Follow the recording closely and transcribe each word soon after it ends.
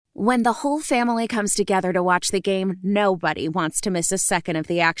When the whole family comes together to watch the game, nobody wants to miss a second of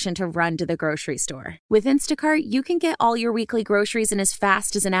the action to run to the grocery store. With Instacart, you can get all your weekly groceries in as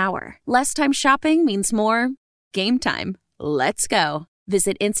fast as an hour. Less time shopping means more game time. Let's go.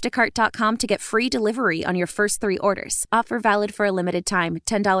 Visit instacart.com to get free delivery on your first 3 orders. Offer valid for a limited time.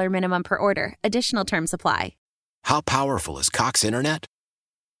 $10 minimum per order. Additional terms apply. How powerful is Cox Internet?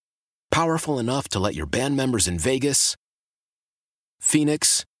 Powerful enough to let your band members in Vegas,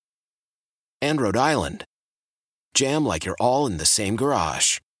 Phoenix, and Rhode Island jam like you're all in the same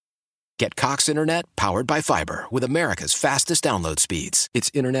garage. Get Cox Internet powered by fiber with America's fastest download speeds.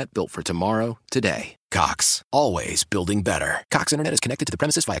 It's internet built for tomorrow, today. Cox, always building better. Cox Internet is connected to the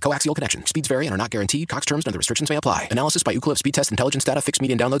premises via coaxial connection. Speeds vary and are not guaranteed. Cox terms and other restrictions may apply. Analysis by Ookla Speed Test Intelligence Data. Fixed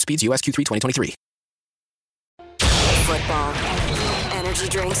median download speeds. US Q3 2023. Football, energy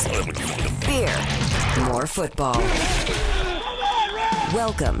drinks, beer, more football.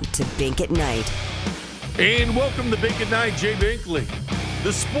 Welcome to Bink at Night. And welcome to Bink at Night, Jay Binkley.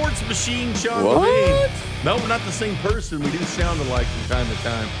 The sports machine, Sean What? Levine. No, we're not the same person. We do sound alike from time to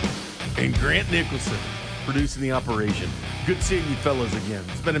time. And Grant Nicholson producing the operation. Good seeing you fellas again.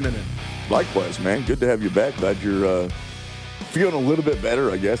 It's been a minute. Likewise, man. Good to have you back. Glad you're feeling a little bit better,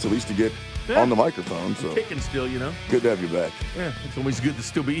 I guess, at least to get on the microphone. So Kicking still, you know. good to have you back. Yeah, it's always good to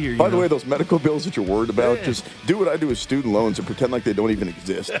still be here. By the way, those medical bills that you're worried about, just do what I do with student loans and pretend like they don't even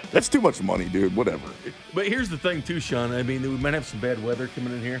exist. That's too much money, dude. Whatever. But here's the thing, too, Sean. I mean, we might have some bad weather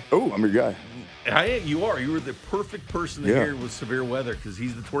coming in here. Oh, I'm your guy. You are. You were the perfect person to hear with severe weather because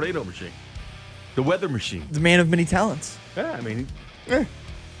he's the tornado machine. The weather machine. The man of many talents. Yeah, I mean,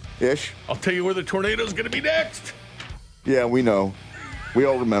 Ish. I'll tell you where the tornado's going to be next. Yeah, we know. We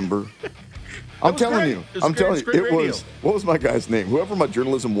all remember. I'm telling you. It was, what was my guy's name? Whoever my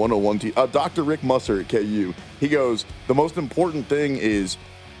Journalism 101 Dr. Rick Musser at KU. He goes, the most important thing is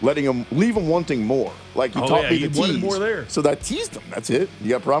leave them wanting more. Like, he taught me to tease. Wanted more there. So I teased them. That's it. You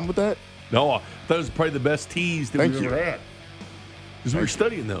got a problem with that? No, I thought it was probably the best tease that we've ever had. Because we were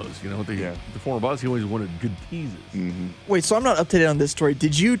studying those, the former boss, he always wanted good teases. Mm-hmm. Wait, so I'm not up to date on this story.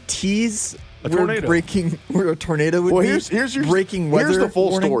 Did you tease a tornado? Where a tornado would be? Here's your breaking weather. Here's the full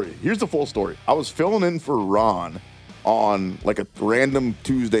warning? story. Here's the full story. I was filling in for Ron on like a random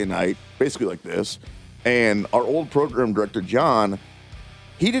Tuesday night, basically like this, and our old program director, John,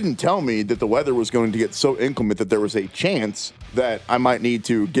 he didn't tell me that the weather was going to get so inclement that there was a chance that I might need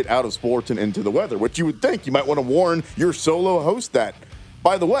to get out of sports and into the weather, which you would think you might want to warn your solo host that.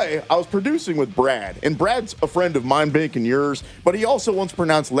 By the way, I was producing with Brad, and Brad's a friend of mine, Bink, and yours, but he also once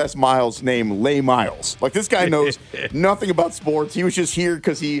pronounced Les Miles' name Lay Miles. Like, this guy knows nothing about sports. He was just here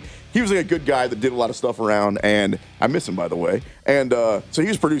because he was like a good guy that did a lot of stuff around, and I miss him, by the way. And so he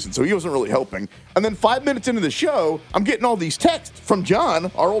was producing, so he wasn't really helping. And then 5 minutes into the show, I'm getting all these texts from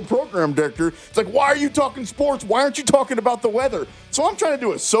John, our old program director. It's like, why are you talking sports? Why aren't you talking about the weather? So I'm trying to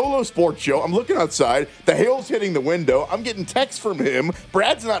do a solo sports show. I'm looking outside. The hail's hitting the window. I'm getting texts from him.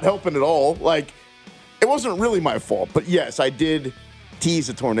 Brad's not helping at all. Like, it wasn't really my fault. But yes, I did tease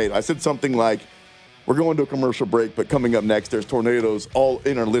a tornado. I said something like, we're going to a commercial break, but coming up next, there's tornadoes all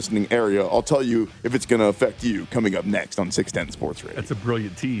in our listening area. I'll tell you if it's going to affect you coming up next on 610 Sports Radio. That's a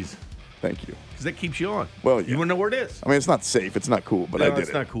brilliant tease. Thank you. Because that keeps you on. Well, yeah. You want to know where it is. I mean, it's not safe. It's not cool, but I did it.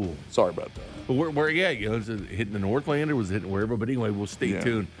 It's not cool. Sorry about that. But where is it hitting the Northland or was it hitting wherever? But anyway, we'll stay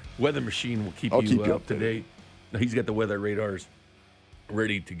tuned. Weather Machine will keep you up to date. Now, he's got the weather radars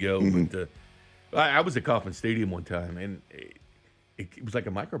ready to go. Mm-hmm. But I was at Kauffman Stadium one time, and it was like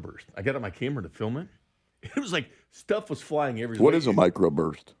a microburst. I got on my camera to film it. It was like stuff was flying everywhere. What is a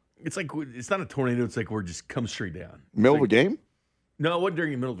microburst? It's like, it's not a tornado. It's like where it just comes straight down. Middle of a game? No, it wasn't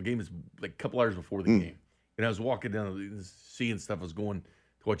during the middle of the game. It's like a couple hours before the game. And I was walking down, seeing stuff. I was going to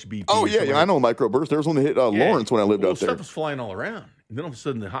watch BP. Oh, yeah, I know microburst. There was one that hit Lawrence when I lived out there. Stuff was flying all around. And then all of a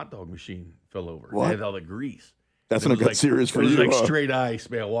sudden, the hot dog machine fell over. What? It had all the grease. That's when it got serious for you. It was like straight ice,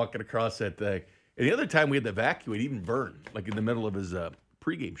 man, walking across that thing. And the other time we had to evacuate, even burned, like in the middle of his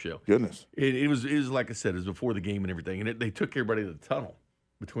pregame show. Goodness. It was like I said, it was before the game and everything. And they took everybody to the tunnel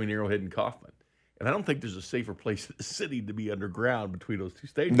between Arrowhead and Kauffman. And I don't think there's a safer place in the city to be underground between those two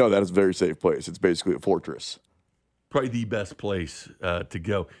stadiums. No, that is a very safe place. It's basically a fortress. Probably the best place to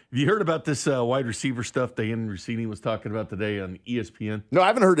go. Have you heard about this wide receiver stuff Dan Rossini was talking about today on ESPN? No, I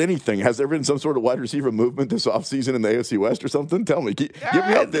haven't heard anything. Has there been some sort of wide receiver movement this offseason in the AFC West or something? Tell me. Give me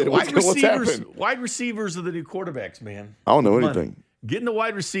updated. What's happened? Wide receivers are the new quarterbacks, man. I don't know anything. Getting the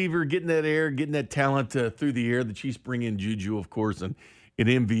wide receiver, getting that air, getting that talent through the air. The Chiefs bring in Juju, of course, and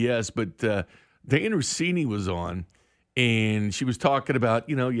MVS. But Dan Rossini was on, and she was talking about,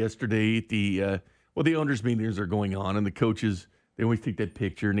 yesterday at the owners' meetings are going on, and the coaches They always take that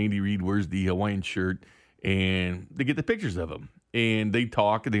picture, and Andy Reid wears the Hawaiian shirt, and they get the pictures of him. And they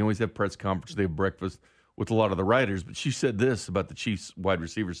talk, and they always have press conferences. They have breakfast with a lot of the writers. But she said this about the Chiefs wide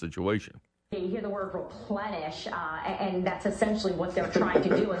receiver situation. You hear the word replenish, and that's essentially what they're trying to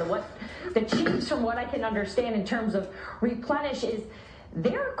do. And what the Chiefs, from what I can understand in terms of replenish, is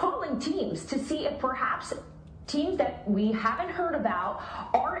they're calling teams to see if perhaps teams that we haven't heard about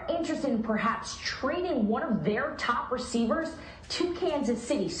are interested in perhaps trading one of their top receivers to Kansas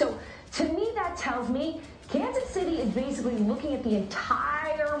City. So to me, that tells me Kansas City is basically looking at the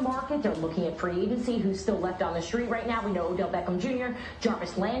entire market. They're looking at free agency, who's still left on the street right now. We know Odell Beckham Jr.,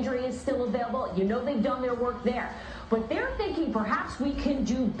 Jarvis Landry is still available. You know they've done their work there. But they're thinking perhaps we can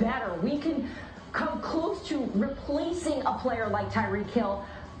do better. We can come close to replacing a player like Tyreek Hill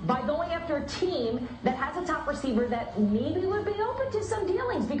by going after a team that has a top receiver that maybe would be open to some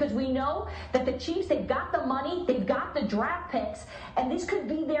dealings, because we know that the Chiefs, they've got the money, they've got the draft picks, and this could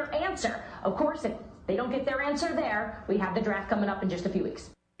be their answer. Of course, if they don't get their answer there, we have the draft coming up in just a few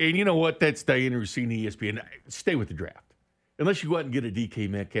weeks. And you know what? That's Diana Rossini, ESPN. Stay with the draft. Unless you go out and get a DK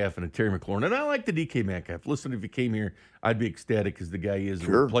Metcalf and a Terry McLaurin. And I like the DK Metcalf. Listen, if he came here, I'd be ecstatic because the guy is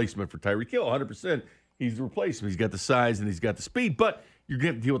a replacement for Tyreek Hill. 100%. He's the replacement. He's got the size and he's got the speed. But you're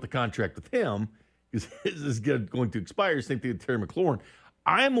going to have to deal with the contract with him because his is going to expire. Same thing with Terry McLaurin.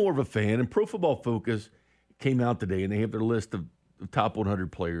 I'm more of a fan, and Pro Football Focus came out today, and they have their list of the top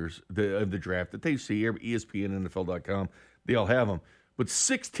 100 players of the draft that they see, ESPN, NFL.com. They all have them. But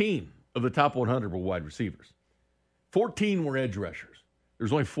 16 of the top 100 were wide receivers. 14 were edge rushers.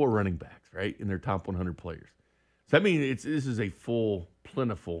 There's only 4 running backs, right, in their top 100 players. So, I mean, this is a full,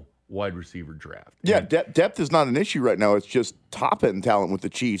 plentiful wide receiver draft. Yeah, depth is not an issue right now. It's just top-end talent with the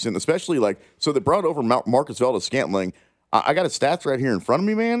Chiefs, and especially, so they brought over Marcus Valdes-Scantling. I got his stats right here in front of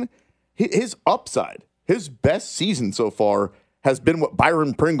me, man. His upside, his best season so far has been what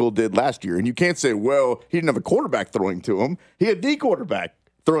Byron Pringle did last year. And you can't say, well, he didn't have a quarterback throwing to him. He had the quarterback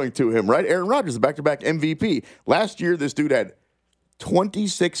throwing to him, right? Aaron Rodgers, the back-to-back MVP. Last year, this dude had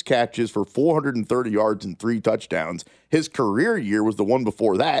 26 catches for 430 yards and 3 touchdowns. His career year was the one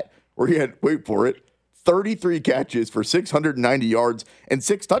before that, where he had, wait for it, 33 catches for 690 yards and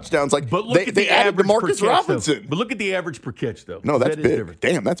 6 touchdowns. But look at the added average Demarcus per catch, Robinson. though. But look at the average per catch, though. No, that's big. Different.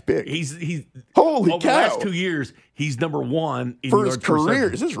 Damn, that's big. He's holy over cow. the last 2 years, he's number 1 in for his yards per career.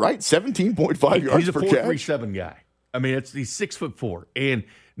 reception. Is this right? 17.5 yards He's a per 4.37 guy. I mean, he's 6'4", and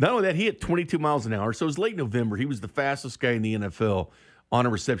not only that, he hit 22 miles an hour. So it was late November. He was the fastest guy in the NFL on a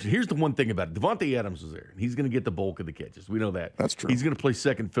reception. Here's the one thing about it. Devontae Adams was there, and he's going to get the bulk of the catches. We know that. That's true. He's going to play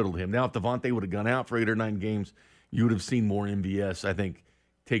second fiddle to him. Now, if Devontae would have gone out for 8 or 9 games, you would have seen more MVS, I think,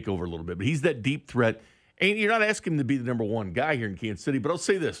 take over a little bit. But he's that deep threat. And you're not asking him to be the number 1 guy here in Kansas City. But I'll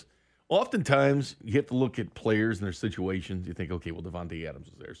say this. Oftentimes, you have to look at players and their situations. You think, okay, well, Devontae Adams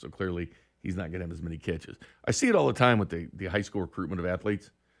was there, so clearly he's not going to have as many catches. I see it all the time with the high school recruitment of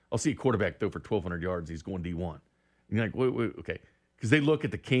athletes. I'll see a quarterback throw for 1,200 yards. He's going D1. And you're like, wait, okay. Because they look at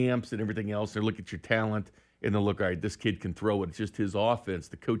the camps and everything else. They look at your talent, and they'll look, all right, this kid can throw it. It's just his offense.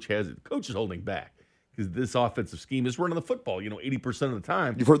 The coach has it. The coach is holding back because this offensive scheme is running the football, 80% of the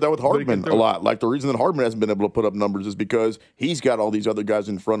time. You've heard that with Hardman a lot. Like, the reason that Hardman hasn't been able to put up numbers is because he's got all these other guys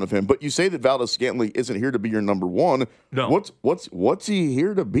in front of him. But you say that Valdes-Scantling isn't here to be your number 1. No. What's he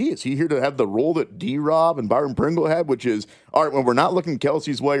here to be? Is he here to have the role that D-Rob and Byron Pringle had, which is, all right, when we're not looking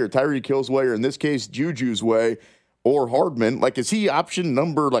Kelsey's way or Tyreek Hill's way, or in this case, Juju's way, or Hardman, is he option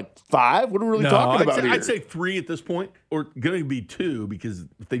number 5? What are we really talking about here? I'd say 3 at this point, or going to be 2, because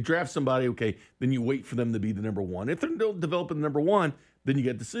if they draft somebody, okay, then you wait for them to be the number 1. If they're developing the number 1, then you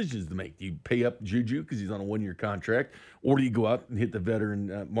got decisions to make. Do you pay up Juju because he's on a 1-year contract, or do you go out and hit the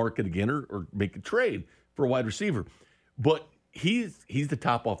veteran market again, or make a trade for a wide receiver? But he's the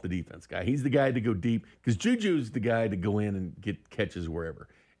top off the defense guy. He's the guy to go deep, because Juju's the guy to go in and get catches wherever.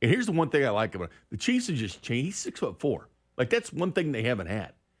 And here's the one thing I like about it. The Chiefs have just changed. He's 6'4". That's one thing they haven't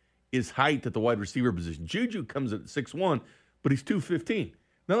had is height at the wide receiver position. Juju comes at 6'1", but he's 215.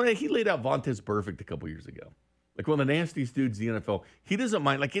 Now, he laid out Vontaze Burfict a couple years ago. One of the nastiest dudes in the NFL. He doesn't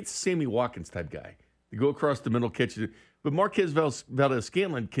mind. It's a Sammy Watkins type guy. You go across the middle, catch it. But Marquez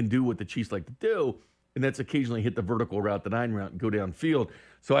Valdes-Scantling can do what the Chiefs like to do, and that's occasionally hit the vertical route, the 9 route, and go downfield.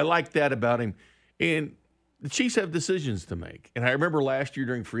 So I like that about him. And the Chiefs have decisions to make. And I remember last year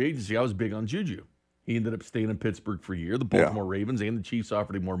during free agency, I was big on Juju. He ended up staying in Pittsburgh for a year. The Baltimore Ravens and the Chiefs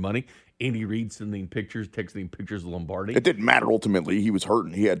offered him more money. Andy Reid sending pictures, texting pictures of Lombardi. It didn't matter ultimately. He was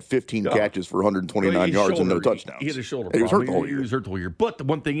hurting. He had 15 catches for 129 yards and no touchdowns. He had a shoulder problem. He was hurt the whole year. But the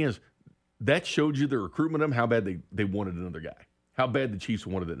one thing is, that showed you the recruitment of him, how bad they wanted another guy. How bad the Chiefs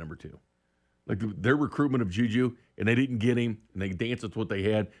wanted at number 2. Like their recruitment of Juju, and they didn't get him, and they danced with what they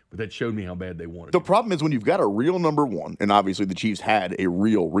had, but that showed me how bad they wanted The him. problem is when you've got a real number one, and obviously the Chiefs had a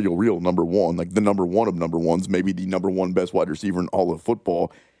real number one, like the number one of number ones, maybe the number one best wide receiver in all of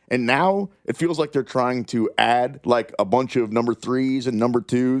football. And now it feels like they're trying to add like a bunch of number threes and number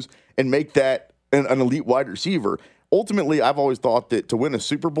twos and make that an elite wide receiver. Ultimately, I've always thought that to win a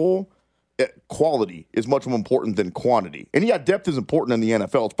Super Bowl, quality is much more important than quantity. And yeah, depth is important in the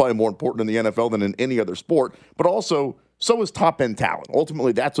NFL. It's probably more important in the NFL than in any other sport. But also, so is top-end talent.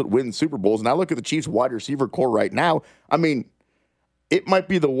 Ultimately, that's what wins Super Bowls. And I look at the Chiefs' wide receiver core right now. I mean, it might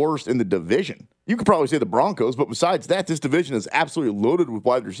be the worst in the division. You could probably say the Broncos, but besides that, this division is absolutely loaded with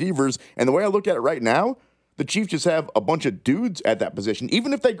wide receivers. And the way I look at it right now, the Chiefs just have a bunch of dudes at that position.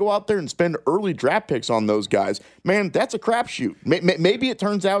 Even if they go out there and spend early draft picks on those guys, man, that's a crapshoot. Maybe it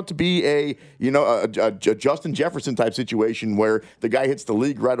turns out to be a Justin Jefferson type situation where the guy hits the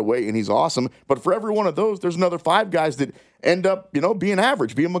league right away and he's awesome. But for every one of those, there's another 5 guys that end up, being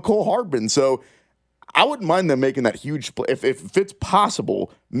average, being McCole Hardman. So I wouldn't mind them making that huge, if it's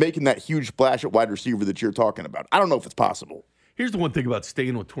possible, making that huge splash at wide receiver that you're talking about. I don't know if it's possible. Here's the one thing about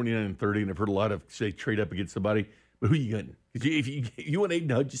staying with 29 and 30, and I've heard a lot of say trade up against somebody, but who you getting? If you want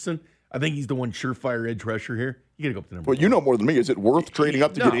Aiden Hutchinson, I think he's the one surefire edge rusher here. You got to go up to number one. Well, you know more than me. Is it worth trading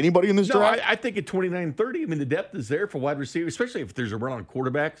up to get anybody in this draft? I think at 29 and 30, I mean, the depth is there for wide receiver, especially if there's a run on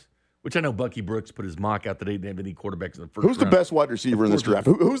quarterbacks, which I know Bucky Brooks put his mock out today. They didn't have any quarterbacks in the first Who's the round. best wide receiver in this draft?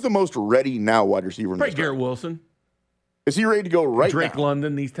 Who's the most ready now wide receiver in this draft? Garrett Wilson. Is he ready to go right Drake now?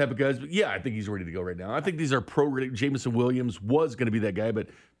 London, these type of guys. But yeah, I think he's ready to go right now. I think these are pro-ready. Jameson Williams was going to be that guy, but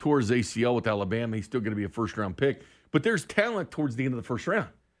tore his ACL with Alabama. He's still going to be a first-round pick. But there's talent towards the end of the first round.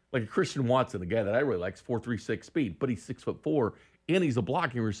 Like a Christian Watson, a guy that I really like, 4.36 speed, but he's 6'4", and he's a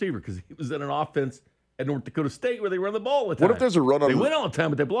blocking receiver because he was in an offense at North Dakota State where they run the ball all the time. What if there's a run on... They win all the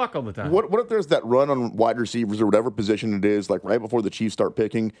time, but they block all the time. What if there's that run on wide receivers or whatever position it is, like right before the Chiefs start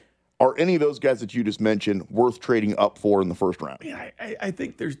picking? Are any of those guys that you just mentioned worth trading up for in the first round? Yeah, I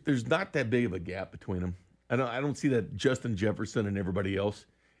think there's not that big of a gap between them. I don't see that Justin Jefferson and everybody else.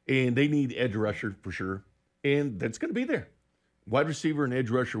 And they need edge rusher for sure. And that's going to be there. Wide receiver and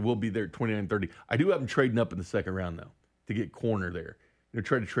edge rusher will be there at 29-30. I do have them trading up in the second round, though, to get corner there.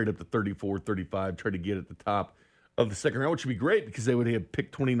 Try to trade up to 34, 35, try to get at the top of the second round, which would be great because they would have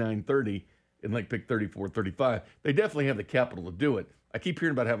picked 29-30 and like pick 34, 35. They definitely have the capital to do it. I keep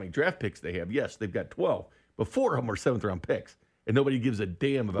hearing about how many draft picks they have. Yes, they've got 12, but 4 of them are 7th-round picks, and nobody gives a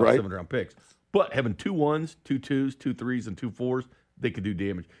damn about 7th-round picks. But having 2 1s, 2 2s, 2 3s, and 2 4s, they could do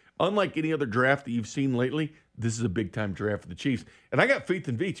damage. Unlike any other draft that you've seen lately, this is a big-time draft for the Chiefs. And I got faith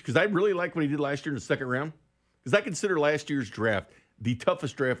in Veach because I really like what he did last year in the second round because I consider last year's draft the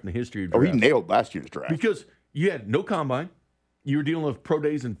toughest draft in the history of drafts. Oh, he nailed last year's draft. Because you had no combine. You were dealing with pro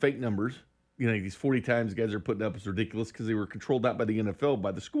days and fake numbers. These 40 times guys are putting up is ridiculous because they were controlled out by the NFL,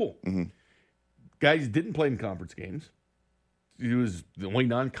 by the school. Mm-hmm. Guys didn't play in conference games. It was the only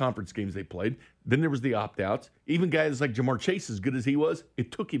non-conference games they played. Then there was the opt-outs. Even guys like Jamar Chase, as good as he was,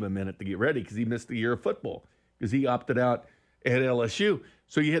 it took him a minute to get ready because he missed the year of football because he opted out at LSU.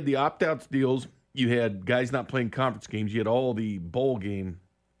 So you had the opt-outs deals. You had guys not playing conference games. You had all the bowl game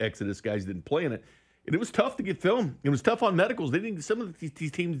exodus. Guys didn't play in it. And it was tough to get film. It was tough on medicals. Some of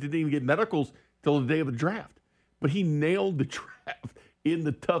these teams didn't even get medicals till the day of the draft. But he nailed the draft in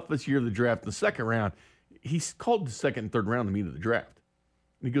the toughest year of the draft. In the second round, he's called the second and third round the meat of the draft.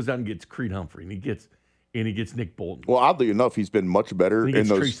 And he goes out and gets Creed Humphrey, and he gets Nick Bolton. Well, oddly enough, he's been much better in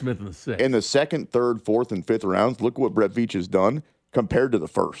those. Trey Smith in the sixth. In the second, third, fourth, and fifth rounds. Look what Brett Veach has done compared to the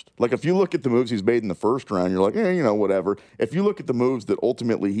first. Like, if you look at the moves he's made in the first round, you're like, whatever. If you look at the moves that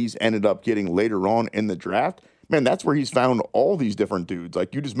ultimately he's ended up getting later on in the draft, man, that's where he's found all these different dudes.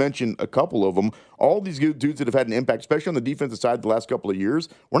 Like you just mentioned a couple of them, all these dudes that have had an impact, especially on the defensive side the last couple of years.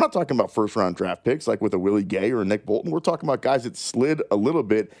 We're not talking about first-round draft picks like with a Willie Gay or a Nick Bolton. We're talking about guys that slid a little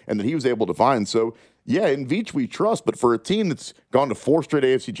bit and that he was able to find. So, yeah, in Veach we trust, but for a team that's gone to 4 straight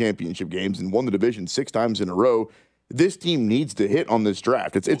AFC championship games and won the division 6 times in a row, this team needs to hit on this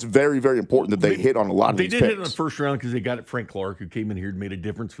draft. It's very, very important that they hit on a lot of these picks. They did hit in the first round because they got it Frank Clark, who came in here and made a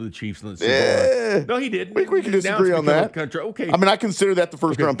difference for the Chiefs. In the Super Bowl. No, he did. We can disagree on that. Okay. I mean, I consider that the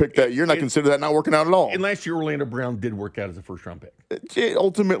first-round pick that year, and I consider that not working out at all. And last year, Orlando Brown did work out as a first-round pick.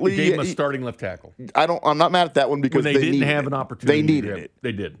 Ultimately, he gave him a starting left tackle. I'm not mad at that one because they didn't have an opportunity. They needed it.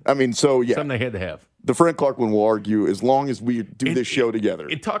 They did. I mean, so, yeah. Something they had to have. The Frank Clark one will argue as long as we do this show together.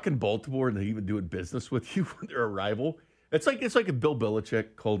 And talking Baltimore and they even doing business with you when they're a rival, it's like a Bill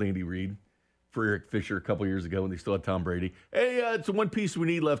Belichick called Andy Reid for Eric Fisher a couple years ago when they still had Tom Brady. Hey, it's a one piece we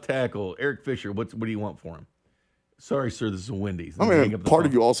need left tackle. Eric Fisher, what do you want for him? Sorry, sir, this is a Wendy's. I mean, part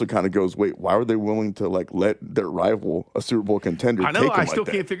of you also kind of goes, wait, why are they willing to let their rival, a Super Bowl contender, I know, take them I still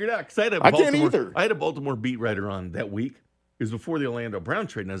like can't figure it out. Because I can't either. I had a Baltimore beat writer on that week. It was before the Orlando Brown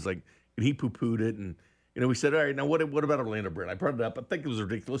trade, and I was like, and he poo-pooed it, and we said, all right, now what about Orlando Brown? I brought it up. I think it was a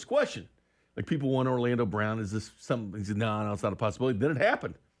ridiculous question. Like, people want Orlando Brown. Is this something? He said, no, it's not a possibility. Then it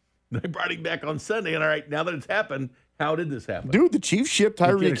happened. Then I brought him back on Sunday, and all right, now that it's happened, how did this happen? Dude, the Chiefs shipped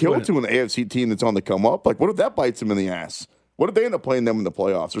Tyreek Hill to an AFC team that's on the come up. Like, what if that bites them in the ass? What if they end up playing them in the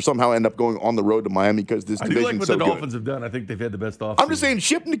playoffs or somehow end up going on the road to Miami because this division's so good? I do like what the Dolphins have done. I think they've had the best offseason. I'm just saying,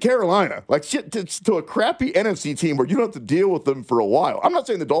 ship them to Carolina. Like, ship to a crappy NFC team where you don't have to deal with them for a while. I'm not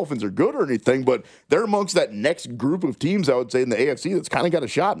saying the Dolphins are good or anything, but they're amongst that next group of teams, I would say, in the AFC that's kind of got a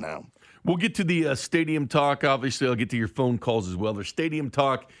shot now. We'll get to the stadium talk. Obviously, I'll get to your phone calls as well. There's stadium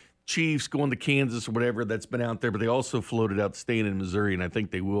talk, Chiefs going to Kansas or whatever that's been out there, but they also floated out staying in Missouri, and I think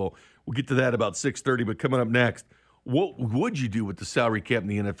they will. We'll get to that about 6:30, but coming up next, what would you do with the salary cap in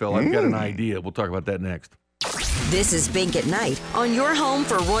the NFL? I've got an idea. We'll talk about that next. This is Bink at Night on your home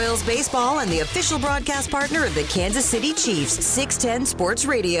for Royals baseball and the official broadcast partner of the Kansas City Chiefs, 610 Sports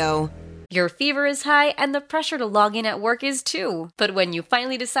Radio. Your fever is high and the pressure to log in at work is too. But when you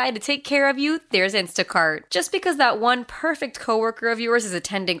finally decide to take care of you, there's Instacart. Just because that one perfect coworker of yours is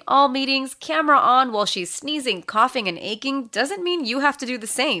attending all meetings, camera on while she's sneezing, coughing, and aching, doesn't mean you have to do the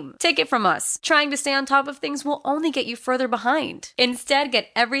same. Take it from us. Trying to stay on top of things will only get you further behind. Instead,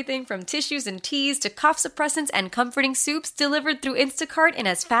 get everything from tissues and teas to cough suppressants and comforting soups delivered through Instacart in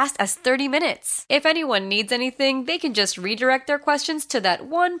as fast as 30 minutes. If anyone needs anything, they can just redirect their questions to that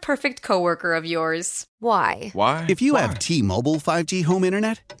one perfect coworker of yours. Why? Why? If you have T-Mobile 5G home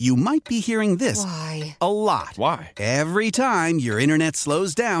internet, you might be hearing this Why? a lot. Why? Every time your internet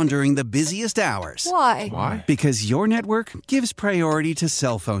slows down during the busiest hours. Why? Why? Because your network gives priority to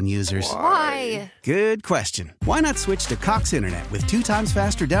cell phone users. Why? Good question. Why not switch to Cox Internet with 2 times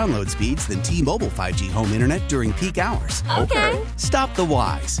faster download speeds than T-Mobile 5G home internet during peak hours? Okay. Stop the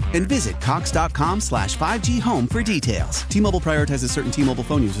whys and visit cox.com/5G home for details. T-Mobile prioritizes certain T-Mobile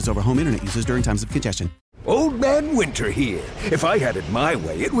phone users over home internet users during times of congestion. Old Man Winter here. If I had it my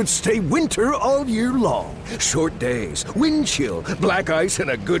way, it would stay winter all year long. Short days, wind chill, black ice, and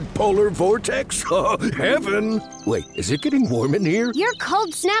a good polar vortex. Oh, heaven. Wait, is it getting warm in here? Your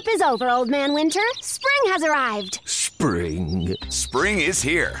cold snap is over, Old Man Winter. Spring has arrived. Spring. Spring is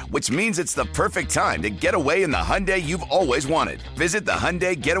here, which means it's the perfect time to get away in the Hyundai you've always wanted. Visit the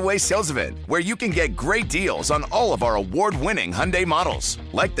Hyundai Getaway Sales Event, where you can get great deals on all of our award-winning Hyundai models,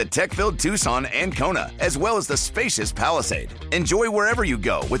 like the tech-filled Tucson and Kona, as well as the spacious Palisade. Enjoy wherever you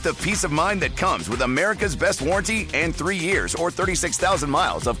go with the peace of mind that comes with America's best warranty and 3 years or 36,000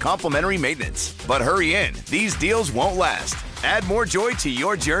 miles of complimentary maintenance. But hurry in, these deals won't last. Add more joy to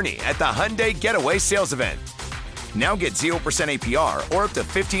your journey at the Hyundai Getaway Sales Event. Now get 0% APR or up to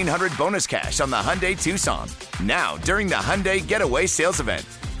 $1,500 bonus cash on the Hyundai Tucson. Now, during the Hyundai Getaway Sales Event.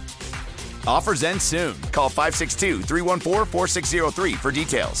 Offers end soon. Call 562-314-4603 for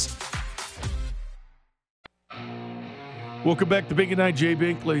details. Welcome back to Bink and Night. Jay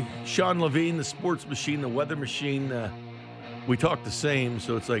Binkley, Sean Levine, the sports machine, the weather machine. We talk the same,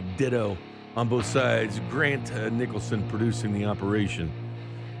 so it's like ditto on both sides. Grant Nicholson producing the operation.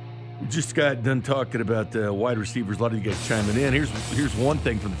 We just got done talking about wide receivers. A lot of you guys chiming in. Here's one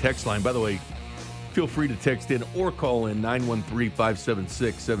thing from the text line. By the way, feel free to text in or call in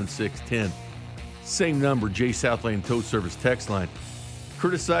 913-576-7610. Same number, Jay Southland Tow Service text line.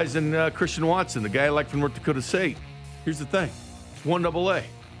 Criticizing Christian Watson, the guy I like from North Dakota State. Here's the thing. 1AA. I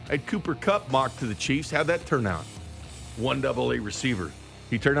had Cooper Kupp mocked to the Chiefs. How'd that turn out? 1AA receiver.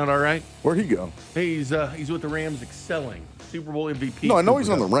 He turned out all right? Where'd he go? Hey, he's with the Rams excelling. Super Bowl MVP. No, I know he's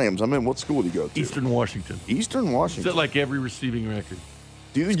on the Rams. I mean, what school did he go to? Eastern Washington. Eastern Washington. Is that like every receiving record?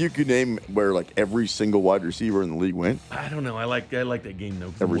 Do you think you could name where like every single wide receiver in the league went? I don't know. I like that game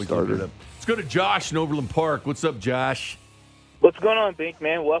though. Every starter. Let's go to Josh in Overland Park. What's up, Josh? What's going on, Bink,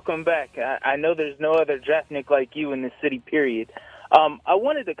 man? Welcome back. I know there's no other draftnik like you in this city, period. I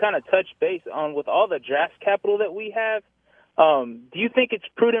wanted to kind of touch base on with all the draft capital that we have. Do you think it's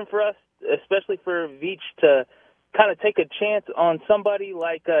prudent for us, especially for Veach, to kind of take a chance on somebody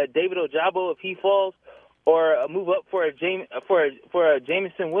like David Ojabo if he falls, or move up for a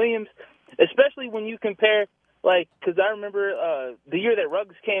Jameson Williams, especially when you compare, like, because I remember the year that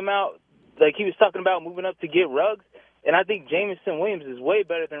Ruggs came out, like he was talking about moving up to get Ruggs. And I think Jameson Williams is way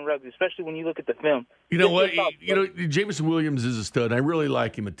better than Ruggs, especially when you look at the film. You know what? Jameson Williams is a stud, and I really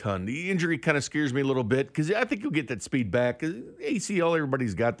like him a ton. The injury kind of scares me a little bit because I think he'll get that speed back. ACL,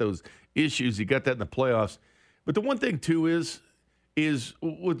 everybody's got those issues. He got that in the playoffs. But the one thing, too, is is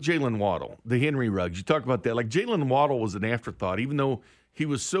with Jalen Waddle, the Henry Ruggs. You talk about that. Like, Jalen Waddle was an afterthought, even though he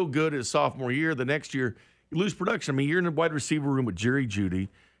was so good his sophomore year. The next year, you lose production. I mean, you're in the wide receiver room with Jerry Jeudy,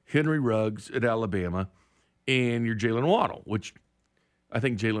 Henry Ruggs at Alabama, and you're Jalen Waddle, which I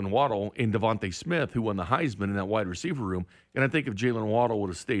think Jalen Waddle and Devontae Smith, who won the Heisman in that wide receiver room, and I think if Jalen Waddle would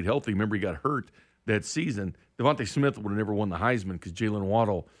have stayed healthy, remember he got hurt that season, Devontae Smith would have never won the Heisman because Jalen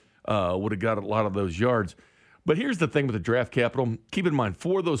Waddle would have got a lot of those yards. But here's the thing with the draft capital. Keep in mind,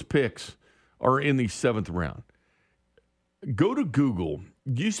 4 of those picks are in the 7th round. Go to Google.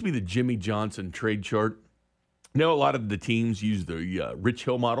 It used to be the Jimmy Johnson trade chart. Now a lot of the teams use the Rich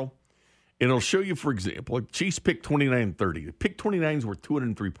Hill model. And it'll show you, for example, Chiefs pick 29 and 30. Pick 29 is worth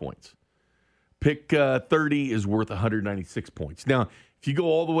 203 points. Pick 30 is worth 196 points. Now, if you go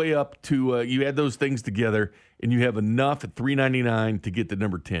all the way up to, you add those things together, and you have enough at 399 to get to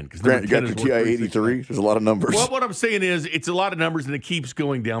number 10. Grant, you got your TI-83? There's a lot of numbers. Well, what I'm saying is it's a lot of numbers, and it keeps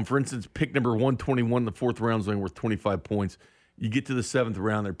going down. For instance, pick number 121 in the 4th round is only worth 25 points. You get to the 7th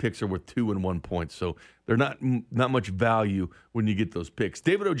round, their picks are worth 2 and 1 point. So they're not much value when you get those picks.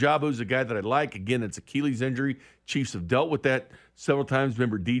 David Ojabo is a guy that I like. Again, it's Achilles injury. Chiefs have dealt with that several times.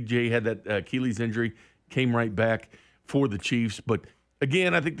 Remember, DJ had that Achilles injury, came right back for the Chiefs. But,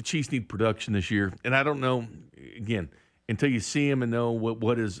 again, I think the Chiefs need production this year. And I don't know, again, until you see him and know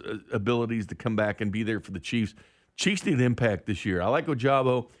what his abilities to come back and be there for the Chiefs. Chiefs need impact this year. I like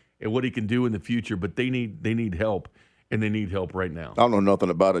Ojabo and what he can do in the future, but they need help. And they need help right now. I don't know nothing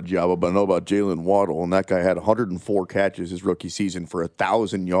about Ojabo, but I know about Jalen Waddle, and that guy had 104 catches his rookie season for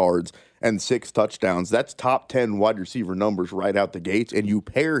 1,000 yards and 6 touchdowns. That's top 10 wide receiver numbers right out the gates, and you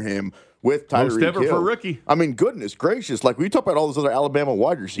pair him with Tyreek Hill. Most ever for a rookie. I mean, goodness gracious. Like, we talk about all those other Alabama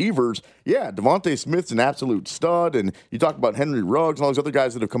wide receivers. Yeah, Devontae Smith's an absolute stud, and you talk about Henry Ruggs and all those other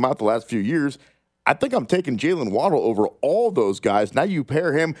guys that have come out the last few years. I think I'm taking Jalen Waddle over all those guys. Now you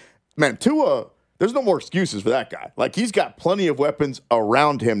pair him. Man, Tua... There's no more excuses for that guy. Like, he's got plenty of weapons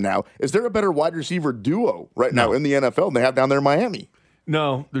around him now. Is there a better wide receiver duo right now in the NFL than they have down there in Miami?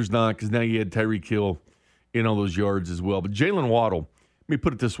 No, there's not, because now you had Tyreek Hill in all those yards as well. But Jalen Waddle, let me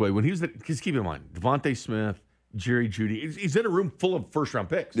put it this way. When he was because keep in mind, Devontae Smith, Jerry Jeudy, he's in a room full of first-round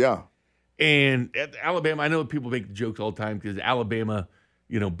picks. Yeah. And at Alabama, I know people make the jokes all the time because Alabama,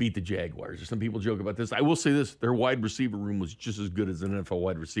 beat the Jaguars. Or some people joke about this. I will say this, their wide receiver room was just as good as an NFL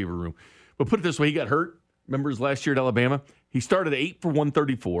wide receiver room. But put it this way, he got hurt. Remember his last year at Alabama? He started 8 for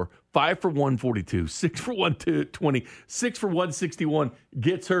 134, 5 for 142, 6 for 120, 6 for 161,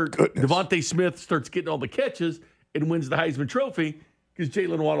 gets hurt. Goodness. Devontae Smith starts getting all the catches and wins the Heisman Trophy because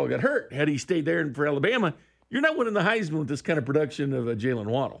Jalen Waddle got hurt. Had he stayed there for Alabama, you're not winning the Heisman with this kind of production of Jalen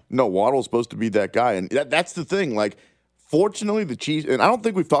Waddle. No, Waddle's supposed to be that guy. And that's the thing. Like, fortunately, the Chiefs, and I don't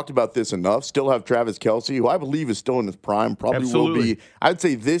think we've talked about this enough, still have Travis Kelce, who I believe is still in his prime, probably will be. I'd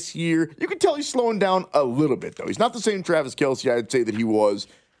say this year, you can tell he's slowing down a little bit, though. He's not the same Travis Kelce I'd say that he was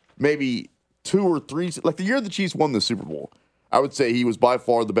maybe 2 or 3, like the year the Chiefs won the Super Bowl. I would say he was by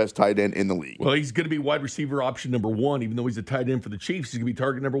far the best tight end in the league. Well, he's going to be wide receiver option number 1, even though he's a tight end for the Chiefs. He's going to be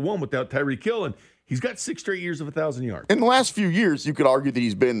target number 1 without Tyreek Hill, and he's got 6 straight years of 1,000 yards. In the last few years, you could argue that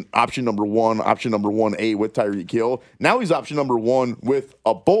he's been option number 1, option number 1A with Tyreek Hill. Now he's option number 1 with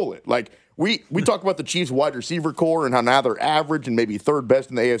a bullet. Like, we talk about the Chiefs wide receiver core and how now they're average and maybe 3rd best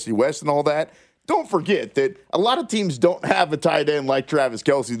in the AFC West and all that. Don't forget that a lot of teams don't have a tight end like Travis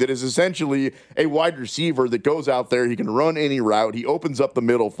Kelce that is essentially a wide receiver that goes out there. He can run any route. He opens up the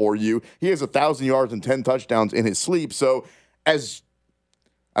middle for you. He has 1,000 yards and 10 touchdowns in his sleep. So as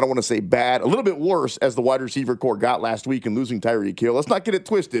I don't want to say bad, a little bit worse as the wide receiver core got last week in losing Tyreek Hill. Let's not get it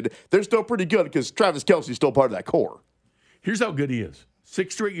twisted. They're still pretty good because Travis Kelce's still part of that core. Here's how good he is.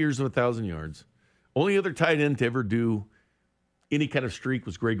 6 straight years of 1,000 yards. Only other tight end to ever do any kind of streak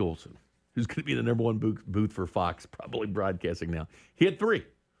was Greg Olsen, who's going to be the number 1 booth for Fox, probably broadcasting now. He had 3.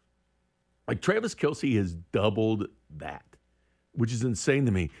 Like, Travis Kelce has doubled that, which is insane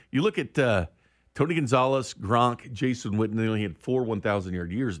to me. You look at Tony Gonzalez, Gronk, Jason Witten, they only had 4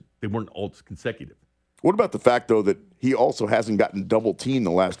 1,000-yard years. They weren't all consecutive. What about the fact, though, that he also hasn't gotten double-teamed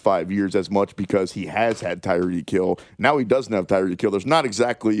the last 5 years as much because he has had Tyreek Hill? Now he doesn't have Tyreek Hill. There's not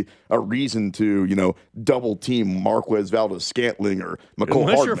exactly a reason to, double-team Marquez Valdes-Scantling or McCole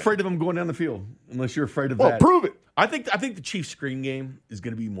Unless Hardman. you're afraid of him going down the field. Unless you're afraid of that. Well, prove it. I think the Chiefs screen game is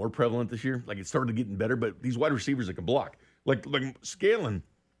going to be more prevalent this year. Like, it started getting better, but these wide receivers that can block. Like Scantling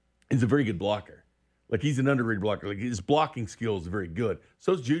is a very good blocker. Like, he's an underrated blocker. Like, his blocking skills are very good.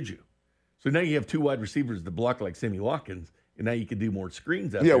 So is Juju. So now you have 2 wide receivers that block like Sammy Watkins, and now you can do more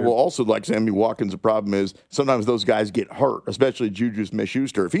screens out there. Yeah, well, also like Sammy Watkins, the problem is sometimes those guys get hurt, especially Juju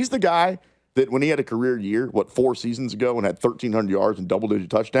Smith-Schuster. If he's the guy that when he had a career year, 4 seasons ago, and had 1,300 yards and double-digit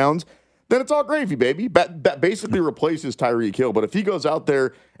touchdowns, then it's all gravy, baby. That basically replaces Tyreek Hill. But if he goes out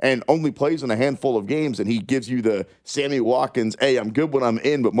there and only plays in a handful of games and he gives you the Sammy Watkins, hey, I'm good when I'm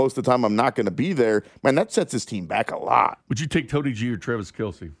in, but most of the time I'm not going to be there, man, that sets his team back a lot. Would you take Tony G or Travis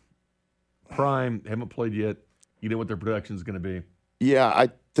Kelce? Prime, haven't played yet. You know what their production is going to be. Yeah,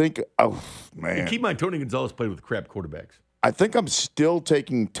 I think, man. And keep in mind, Tony Gonzalez played with crap quarterbacks. I think I'm still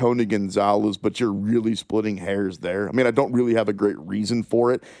taking Tony Gonzalez, but you're really splitting hairs there. I mean, I don't really have a great reason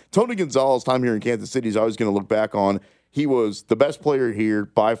for it. Tony Gonzalez' time here in Kansas City is always going to look back on. He was the best player here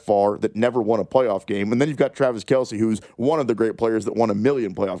by far that never won a playoff game. And then you've got Travis Kelce, who's one of the great players that won 1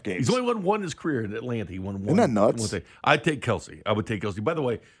 million playoff games. He's only won one in his career in Atlanta. He won one. Isn't that nuts? I'd take Kelce. I would take Kelce. By the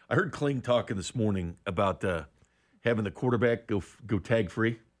way, I heard Kling talking this morning about having the quarterback go tag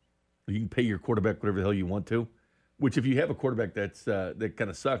free. You can pay your quarterback whatever the hell you want to. Which, if you have a quarterback that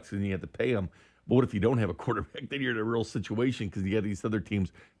kind of sucks and you have to pay him, but what if you don't have a quarterback? Then you're in a real situation because you have these other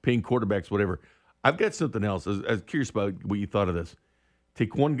teams paying quarterbacks, whatever. I've got something else. I was curious about what you thought of this.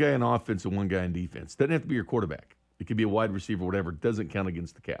 Take one guy on offense and one guy on defense. Doesn't have to be your quarterback. It could be a wide receiver, whatever. It doesn't count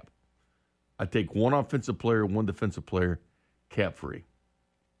against the cap. I take one offensive player, one defensive player, cap free.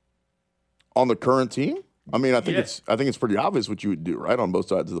 On the current team? I mean, I think it's pretty obvious what you would do, right, on both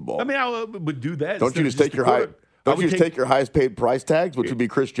sides of the ball. I mean, I would do that. Don't you just take your take your highest paid price tags, which would be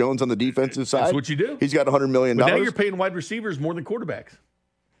Chris Jones on the defensive side? That's what you do. He's got $100 million. But now you're paying wide receivers more than quarterbacks.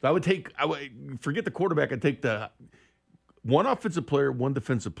 So I would forget the quarterback. I'd take the one offensive player, one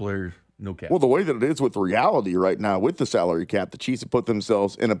defensive player, no cap. Well, the way that it is with reality right now with the salary cap, the Chiefs have put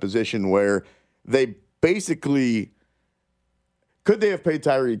themselves in a position where they basically could they have paid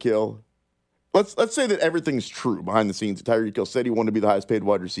Tyreek Hill? Let's say that everything's true behind the scenes. Tyreek Hill said he wanted to be the highest paid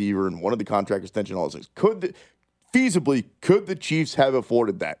wide receiver and wanted the contract extension, all those things. Could the Chiefs have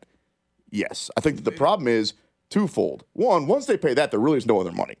afforded that? Yes. I think that the problem is twofold. One, once they pay that, there really is no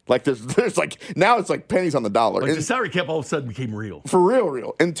other money. Like there's like now it's like pennies on the dollar. Like the salary cap all of a sudden became real. For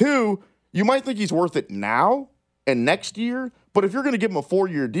real. And two, you might think he's worth it now and next year, but if you're going to give him a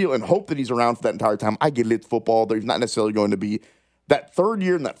 4-year deal and hope that he's around for that entire time, I get it, it's football. There's not necessarily going to be that 3rd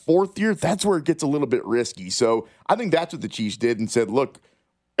year and that 4th year. That's where it gets a little bit risky. So I think that's what the Chiefs did and said, look,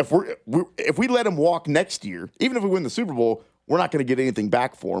 if we let him walk next year, even if we win the Super Bowl, we're not going to get anything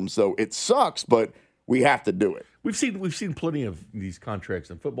back for him. So it sucks, but we have to do it. We've seen plenty of these contracts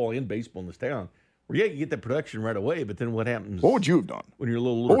in football and baseball in this town where, you get that production right away, but then what happens? What would you have done? When you're a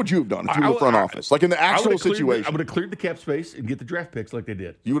little What would you have done if you were the front office? Like in the actual situation. I would have cleared the cap space and get the draft picks like they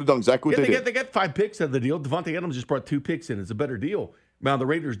did. You would have done exactly what they did. They got 5 picks out of the deal. Devontae Adams just brought 2 picks in. It's a better deal. Now, the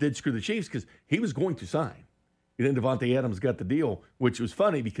Raiders did screw the Chiefs because he was going to sign. And then Devontae Adams got the deal, which was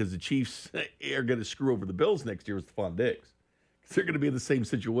funny because the Chiefs are going to screw over the Bills next year with Stephon Diggs. They're going to be in the same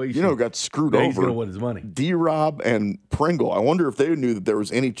situation. You know who got screwed over? He's going to win his money. D-Rob and Pringle. I wonder if they knew that there was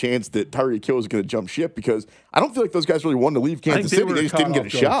any chance that Tyreek Hill was going to jump ship because I don't feel like those guys really wanted to leave Kansas City. They just didn't get a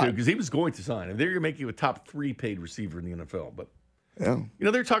shot. Because he was going to sign. And they're going to make you a top 3 paid receiver in the NFL. But, yeah.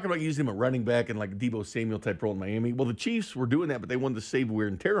 They're talking about using him at running back and like Deebo Samuel type role in Miami. Well, the Chiefs were doing that, but they wanted to save wear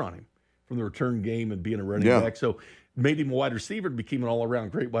and tear on him from the return game and being a running back. So made him a wide receiver and became an all-around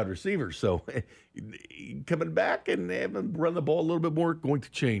great wide receiver. So coming back and having run the ball a little bit more, going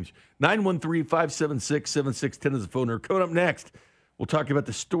to change. 913-576-7610 is the phone number. Coming up next, we'll talk about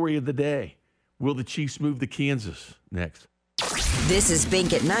the story of the day. Will the Chiefs move to Kansas? Next. This is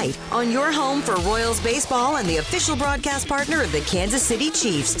Bink at Night on your home for Royals baseball and the official broadcast partner of the Kansas City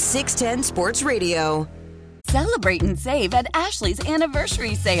Chiefs, 610 Sports Radio. Celebrate and save at Ashley's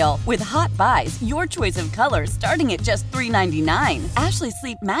Anniversary Sale. With Hot Buys, your choice of colors starting at just $3.99. Ashley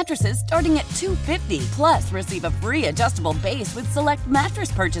Sleep mattresses starting at $2.50. Plus, receive a free adjustable base with select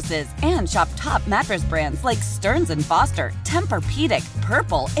mattress purchases. And shop top mattress brands like Stearns & Foster, Tempur-Pedic,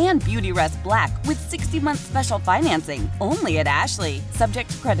 Purple, and Beautyrest Black with 60-month special financing. Only at Ashley. Subject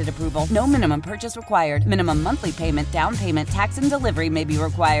to credit approval. No minimum purchase required. Minimum monthly payment, down payment, tax, and delivery may be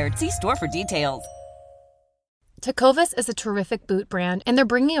required. See store for details. Tecovas is a terrific boot brand, and they're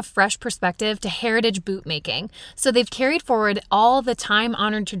bringing a fresh perspective to heritage boot making. So they've carried forward all the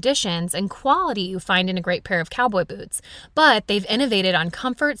time-honored traditions and quality you find in a great pair of cowboy boots, but they've innovated on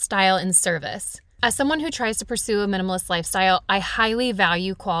comfort, style, and service. As someone who tries to pursue a minimalist lifestyle, I highly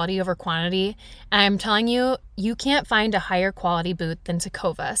value quality over quantity, and I'm telling you, you can't find a higher quality boot than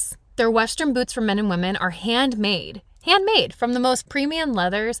Tecovas. Their Western boots for men and women are handmade from the most premium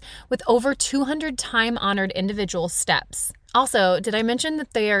leathers with over 200 time-honored individual steps. Also, did I mention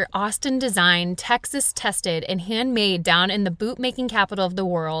that they are Austin-designed, Texas-tested, and handmade down in the boot-making capital of the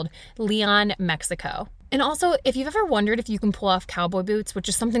world, Leon, Mexico? And also, if you've ever wondered if you can pull off cowboy boots, which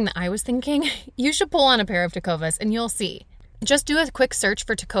is something that I was thinking, you should pull on a pair of Tecovas and you'll see. Just do a quick search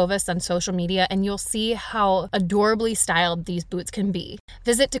for Tecovas on social media and you'll see how adorably styled these boots can be.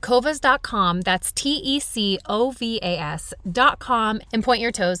 Visit tecovas.com, that's TECOVAS.com, and point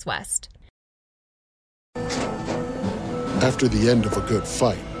your toes west. After the end of a good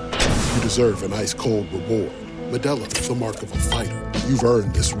fight, you deserve an ice-cold reward. Modelo is the mark of a fighter. You've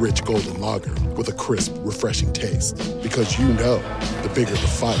earned this rich golden lager with a crisp, refreshing taste. Because you know, the bigger the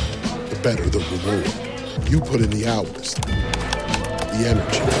fight, the better the reward. You put in the hours, the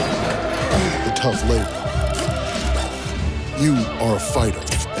energy, the tough labor. You are a fighter,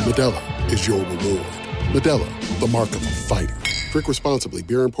 and Modelo is your reward. Modelo, the mark of a fighter. Drink responsibly.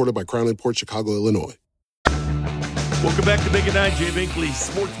 Beer imported by Crown Imports, Chicago, Illinois. Welcome back to Bink at Night. Jay Binkley,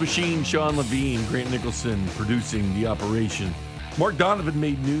 Sports Machine, Sean Levine, Grant Nicholson producing the operation. Mark Donovan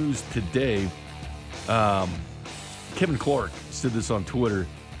made news today. Kevin Clark said this on Twitter.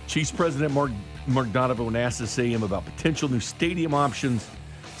 Chiefs president Mark Donovan, when asked to say him about potential new stadium options,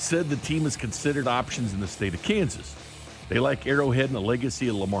 said the team has considered options in the state of Kansas. They like Arrowhead and the legacy